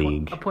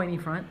league. A pointy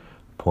front.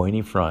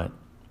 Pointy front.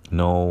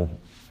 No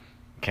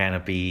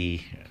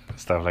canopy,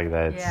 stuff like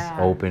that. It's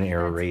open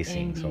air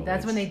racing. Indy. So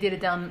that's when they did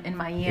it down in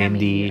Miami.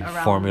 Indy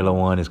Formula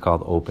One is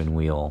called open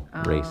wheel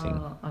racing.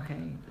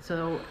 Okay.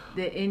 So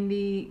the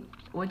Indy,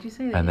 what'd you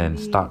say? And then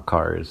stock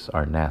cars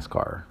are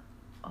NASCAR.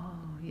 Oh,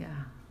 yeah.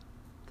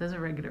 Those are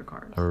regular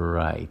cars.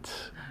 Right.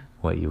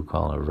 What you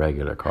call a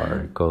regular car.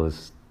 It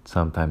goes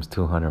sometimes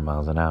 200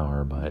 miles an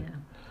hour, but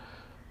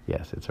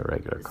yes, it's a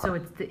regular car. So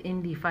it's the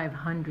Indy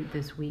 500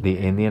 this week. The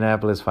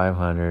Indianapolis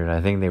 500.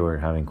 I think they were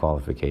having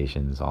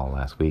qualifications all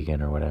last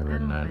weekend or whatever. I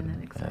don't find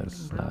that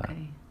exciting, but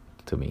okay.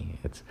 To me,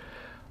 it's.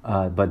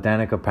 But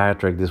Danica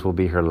Patrick, this will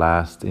be her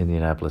last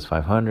Indianapolis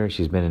 500.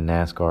 She's been in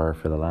NASCAR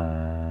for the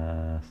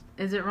last.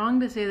 Is it wrong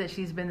to say that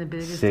she's been the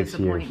biggest 6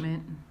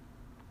 disappointment? Years.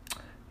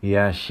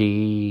 Yeah,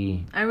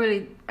 she... I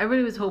really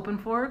was hoping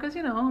for her because,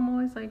 I'm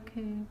always like,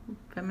 hey,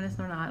 feminist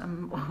or not,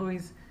 I'm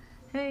always,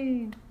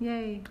 hey,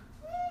 yay,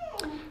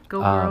 go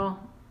girl.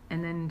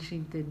 And then she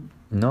did...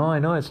 No, I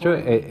know, it's true.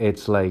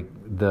 It's like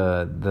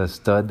the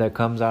stud that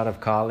comes out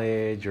of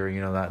college or,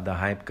 the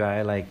hype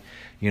guy, like,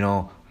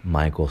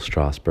 Michael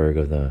Strasburg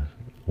of the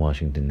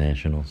Washington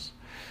Nationals.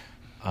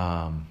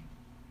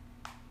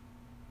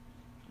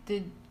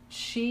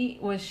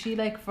 Was she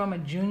like from a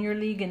junior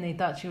league and they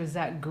thought she was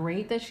that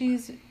great that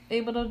she's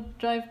able to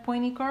drive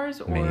pointy cars?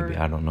 Or maybe.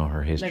 I don't know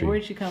her history. Like,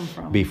 where'd she come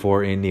from?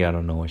 Before Indy, I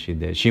don't know what she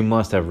did. She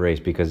must have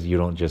raced because you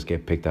don't just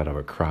get picked out of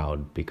a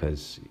crowd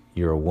because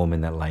you're a woman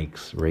that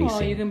likes racing.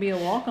 Well, you can be a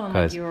walk-on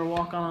like you were a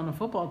walk-on on a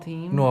football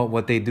team. No,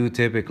 what they do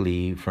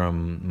typically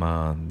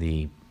from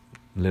the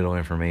little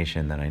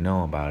information that I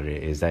know about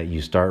it is that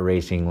you start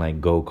racing like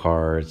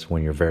go-karts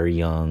when you're very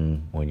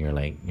young, when you're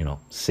like,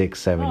 6,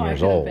 7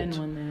 years old. I could have been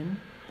one then.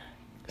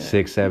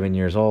 6, 7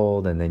 years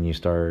old, and then you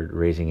start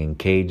racing in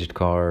caged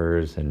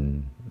cars,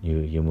 and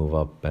you move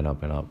up and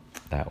up and up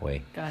that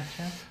way.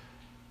 Gotcha.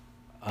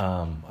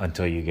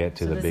 Until you get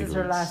to the big leagues. So this is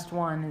her last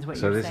one, is what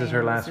you're saying. So this is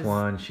her last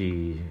one.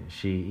 She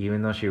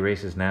even though she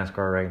races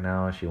NASCAR right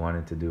now, she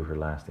wanted to do her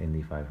last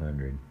Indy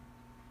 500.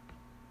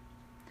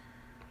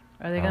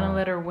 Are they gonna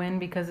let her win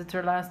because it's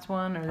her last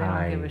one, or they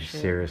don't give a shit?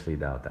 I seriously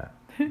doubt that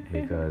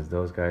because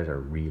those guys are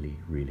really,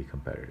 really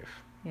competitive.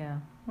 Yeah.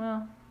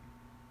 Well,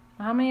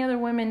 how many other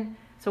women?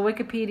 So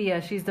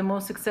Wikipedia, she's the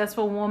most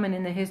successful woman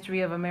in the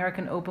history of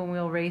American open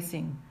wheel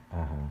racing.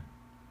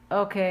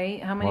 Okay,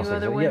 how many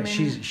other women?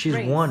 Yeah, she's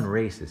won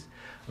races.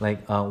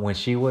 Like when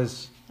she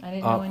was. I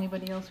didn't know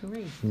anybody else who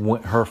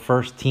raced. Her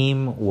first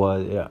team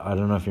was, I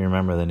don't know if you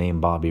remember the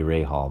name Bobby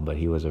Rahal, but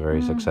he was a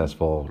very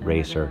successful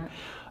racer.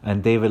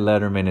 And David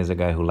Letterman is a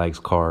guy who likes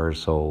cars,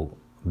 so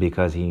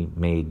because he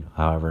made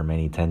however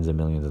many tens of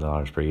millions of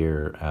dollars per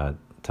year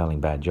telling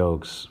bad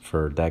jokes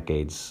for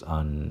decades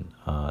on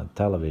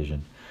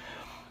television,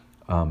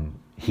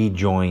 he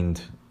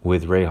joined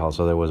with Rahal.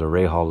 So there was a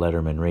Rahal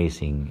Letterman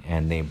Racing,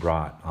 and they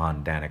brought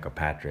on Danica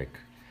Patrick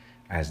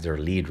as their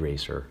lead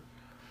racer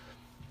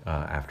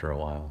after a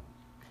while.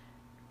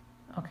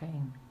 Okay.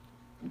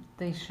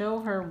 They show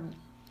her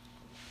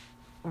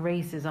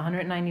races,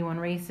 191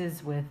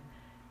 races with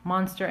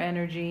Monster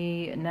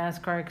Energy,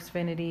 NASCAR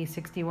Xfinity,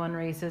 61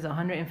 races,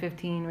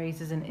 115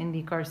 races in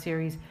IndyCar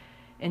Series.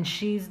 and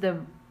she's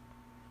the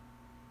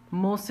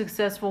most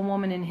successful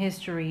woman in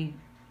history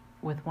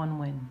with 1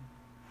 win.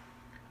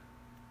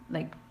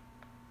 Like,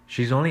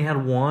 she's only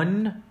had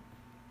 1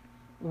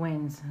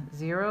 wins.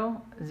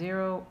 0,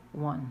 0,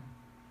 1.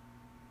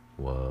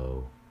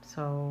 Whoa.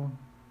 So,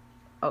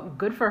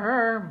 good for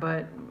her,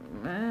 but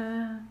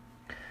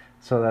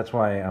So that's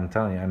why I'm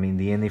telling you. I mean,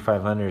 the Indy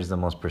 500 is the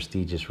most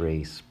prestigious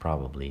race,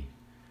 probably.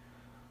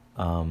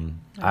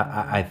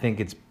 I think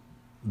it's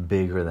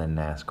bigger than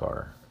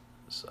NASCAR.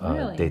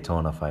 Really?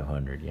 Daytona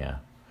 500, yeah.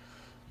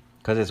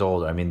 Because it's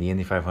older. I mean, the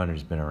Indy 500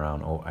 has been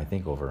around, I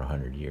think, over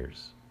 100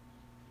 years.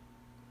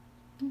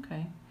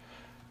 Okay.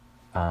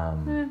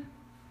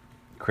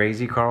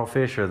 Crazy Carl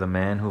Fisher, the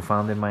man who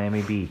founded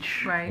Miami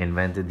Beach, Right.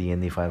 invented the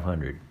Indy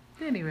 500.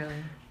 Did he really?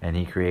 And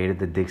he created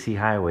the Dixie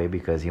Highway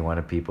because he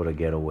wanted people to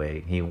get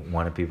away. He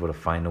wanted people to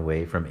find a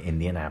way from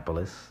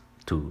Indianapolis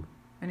to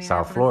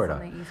South Florida.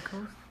 On the East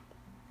Coast?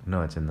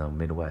 No, it's in the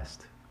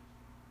Midwest.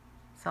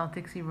 South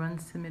Dixie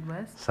runs to the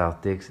Midwest?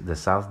 The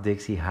South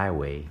Dixie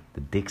Highway,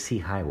 the Dixie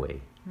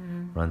Highway,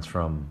 runs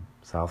from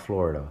South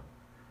Florida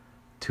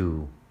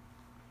to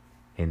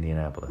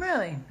Indianapolis.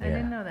 Really? I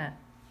didn't know that.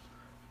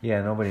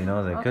 Yeah, nobody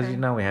knows it because Okay.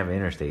 now we have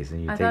interstates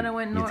and I thought it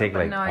went north, take but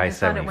like no, I just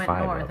thought it I-75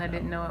 went north. up I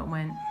didn't now. know it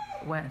went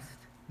west.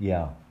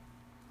 Yeah.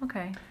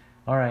 Okay.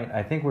 All right,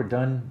 I think we're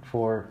done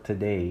for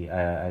today.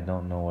 I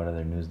don't know what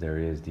other news there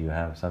is. Do you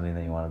have something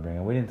that you want to bring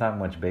up? We didn't talk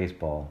much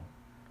baseball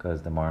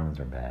because the Marlins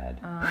are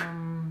bad.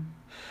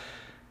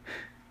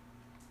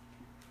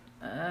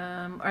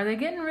 Are they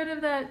getting rid of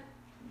that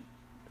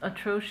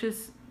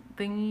atrocious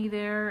thingy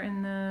there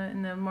in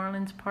the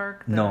Marlins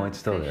Park? No, it's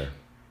still fish? there.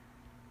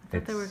 I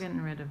thought they were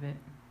getting rid of it.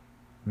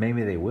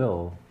 Maybe they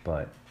will,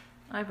 but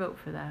I vote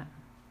for that.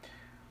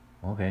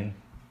 okay.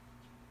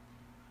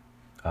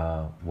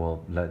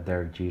 We'll let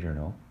Derek Jeter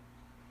know.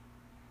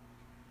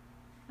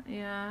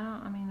 Yeah,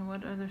 I mean,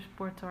 what other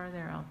sports are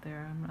there out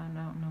there? I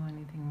don't know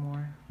anything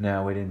more.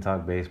 No, we didn't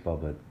talk baseball,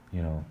 but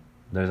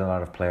there's a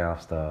lot of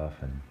playoff stuff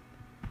and.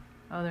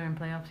 Oh, they're in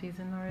playoff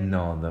season already?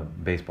 No, the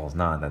baseball's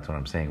not. That's what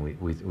I'm saying.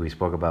 We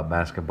spoke about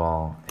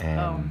basketball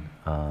and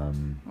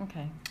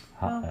Okay.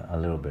 a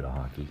little bit of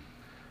hockey.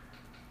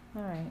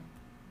 All right.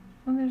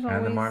 Well, there's always...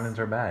 And the Marlins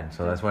are bad,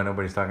 so that's why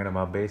nobody's talking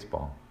about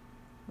baseball.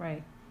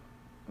 Right.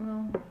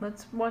 Well,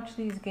 let's watch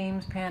these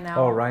games pan out.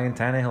 Oh, Ryan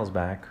Tannehill's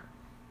back.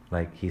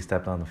 Like, he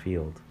stepped on the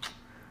field.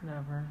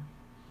 Whatever.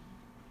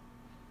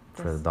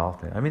 For the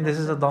Dolphins. I mean, this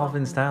is a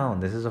Dolphins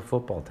town. This is a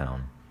football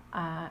town.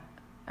 I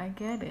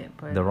get it,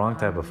 but... The wrong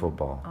type of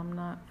football. I'm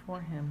not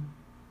for him.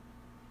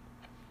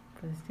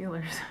 For the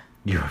Steelers.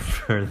 You're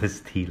for the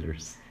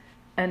Steelers.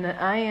 And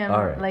I am,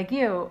 All right. like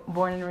you,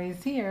 born and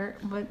raised here,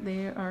 but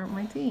they aren't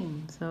my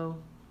team, so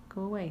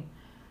go away.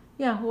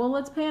 Yeah, well,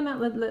 let's pan out.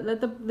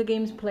 Let the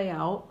games play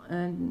out,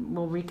 and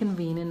we'll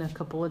reconvene in a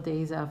couple of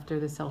days after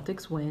the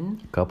Celtics win.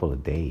 A couple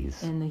of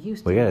days. And the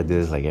Houston. We gotta do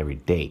this like every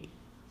day.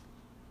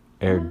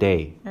 Every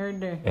day.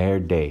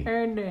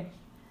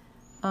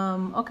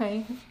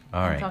 Okay.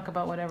 All right. Talk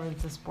about whatever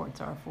the sports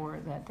are for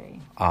that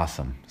day.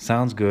 Awesome.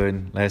 Sounds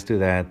good. Let's do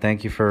that.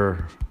 Thank you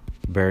for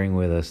bearing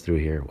with us through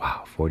here.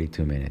 Wow,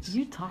 42 minutes.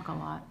 You talk a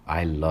lot.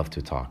 I love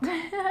to talk.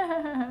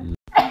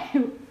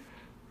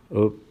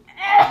 Oh,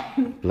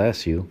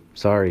 bless you.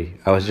 Sorry.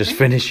 I was just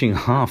finishing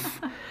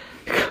off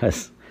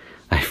because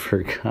I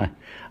forgot.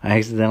 I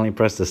accidentally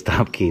pressed the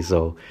stop key.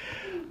 So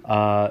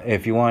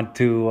if you want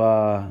to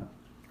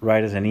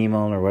write us an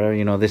email or whatever,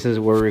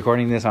 we're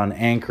recording this on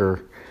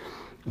Anchor,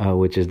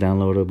 which is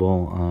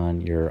downloadable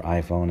on your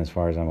iPhone as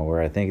far as I'm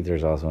aware. I think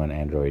there's also an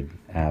Android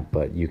app,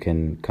 but you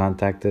can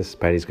contact us.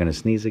 Patty's going to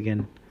sneeze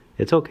again.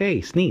 It's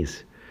okay.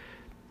 Sneeze.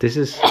 This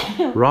is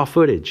raw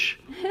footage.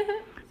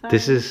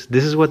 This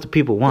is what the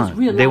people want.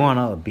 They want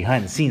all the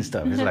behind the scenes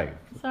stuff. It's like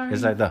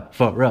it's like the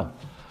for real.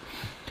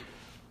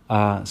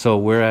 So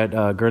we're at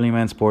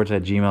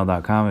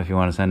girlymansports@gmail.com if you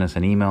want to send us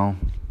an email.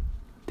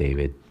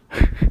 David.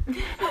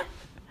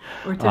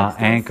 Or text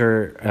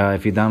Anchor.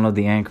 If you download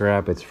the Anchor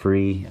app, it's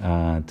free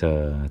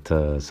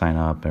to sign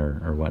up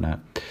or whatnot.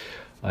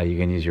 You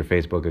can use your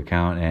Facebook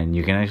account, and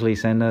you can actually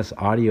send us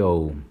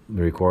audio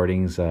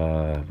recordings,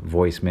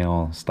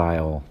 voicemail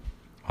style.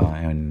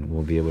 And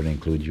we'll be able to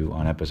include you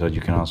on episodes.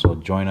 You can also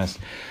join us.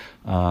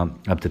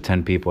 Up to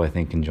 10 people, I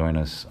think, can join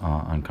us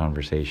on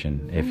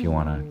conversation if you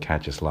want to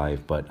catch us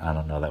live. But I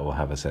don't know that we'll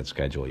have a set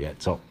schedule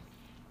yet. So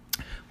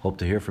hope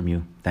to hear from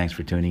you. Thanks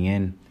for tuning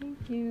in.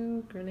 Thank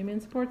you. Girly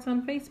Man Sports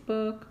on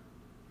Facebook.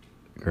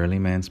 Girly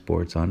Man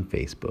Sports on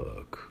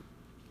Facebook.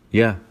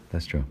 Yeah,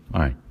 that's true.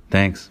 All right.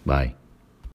 Thanks. Bye.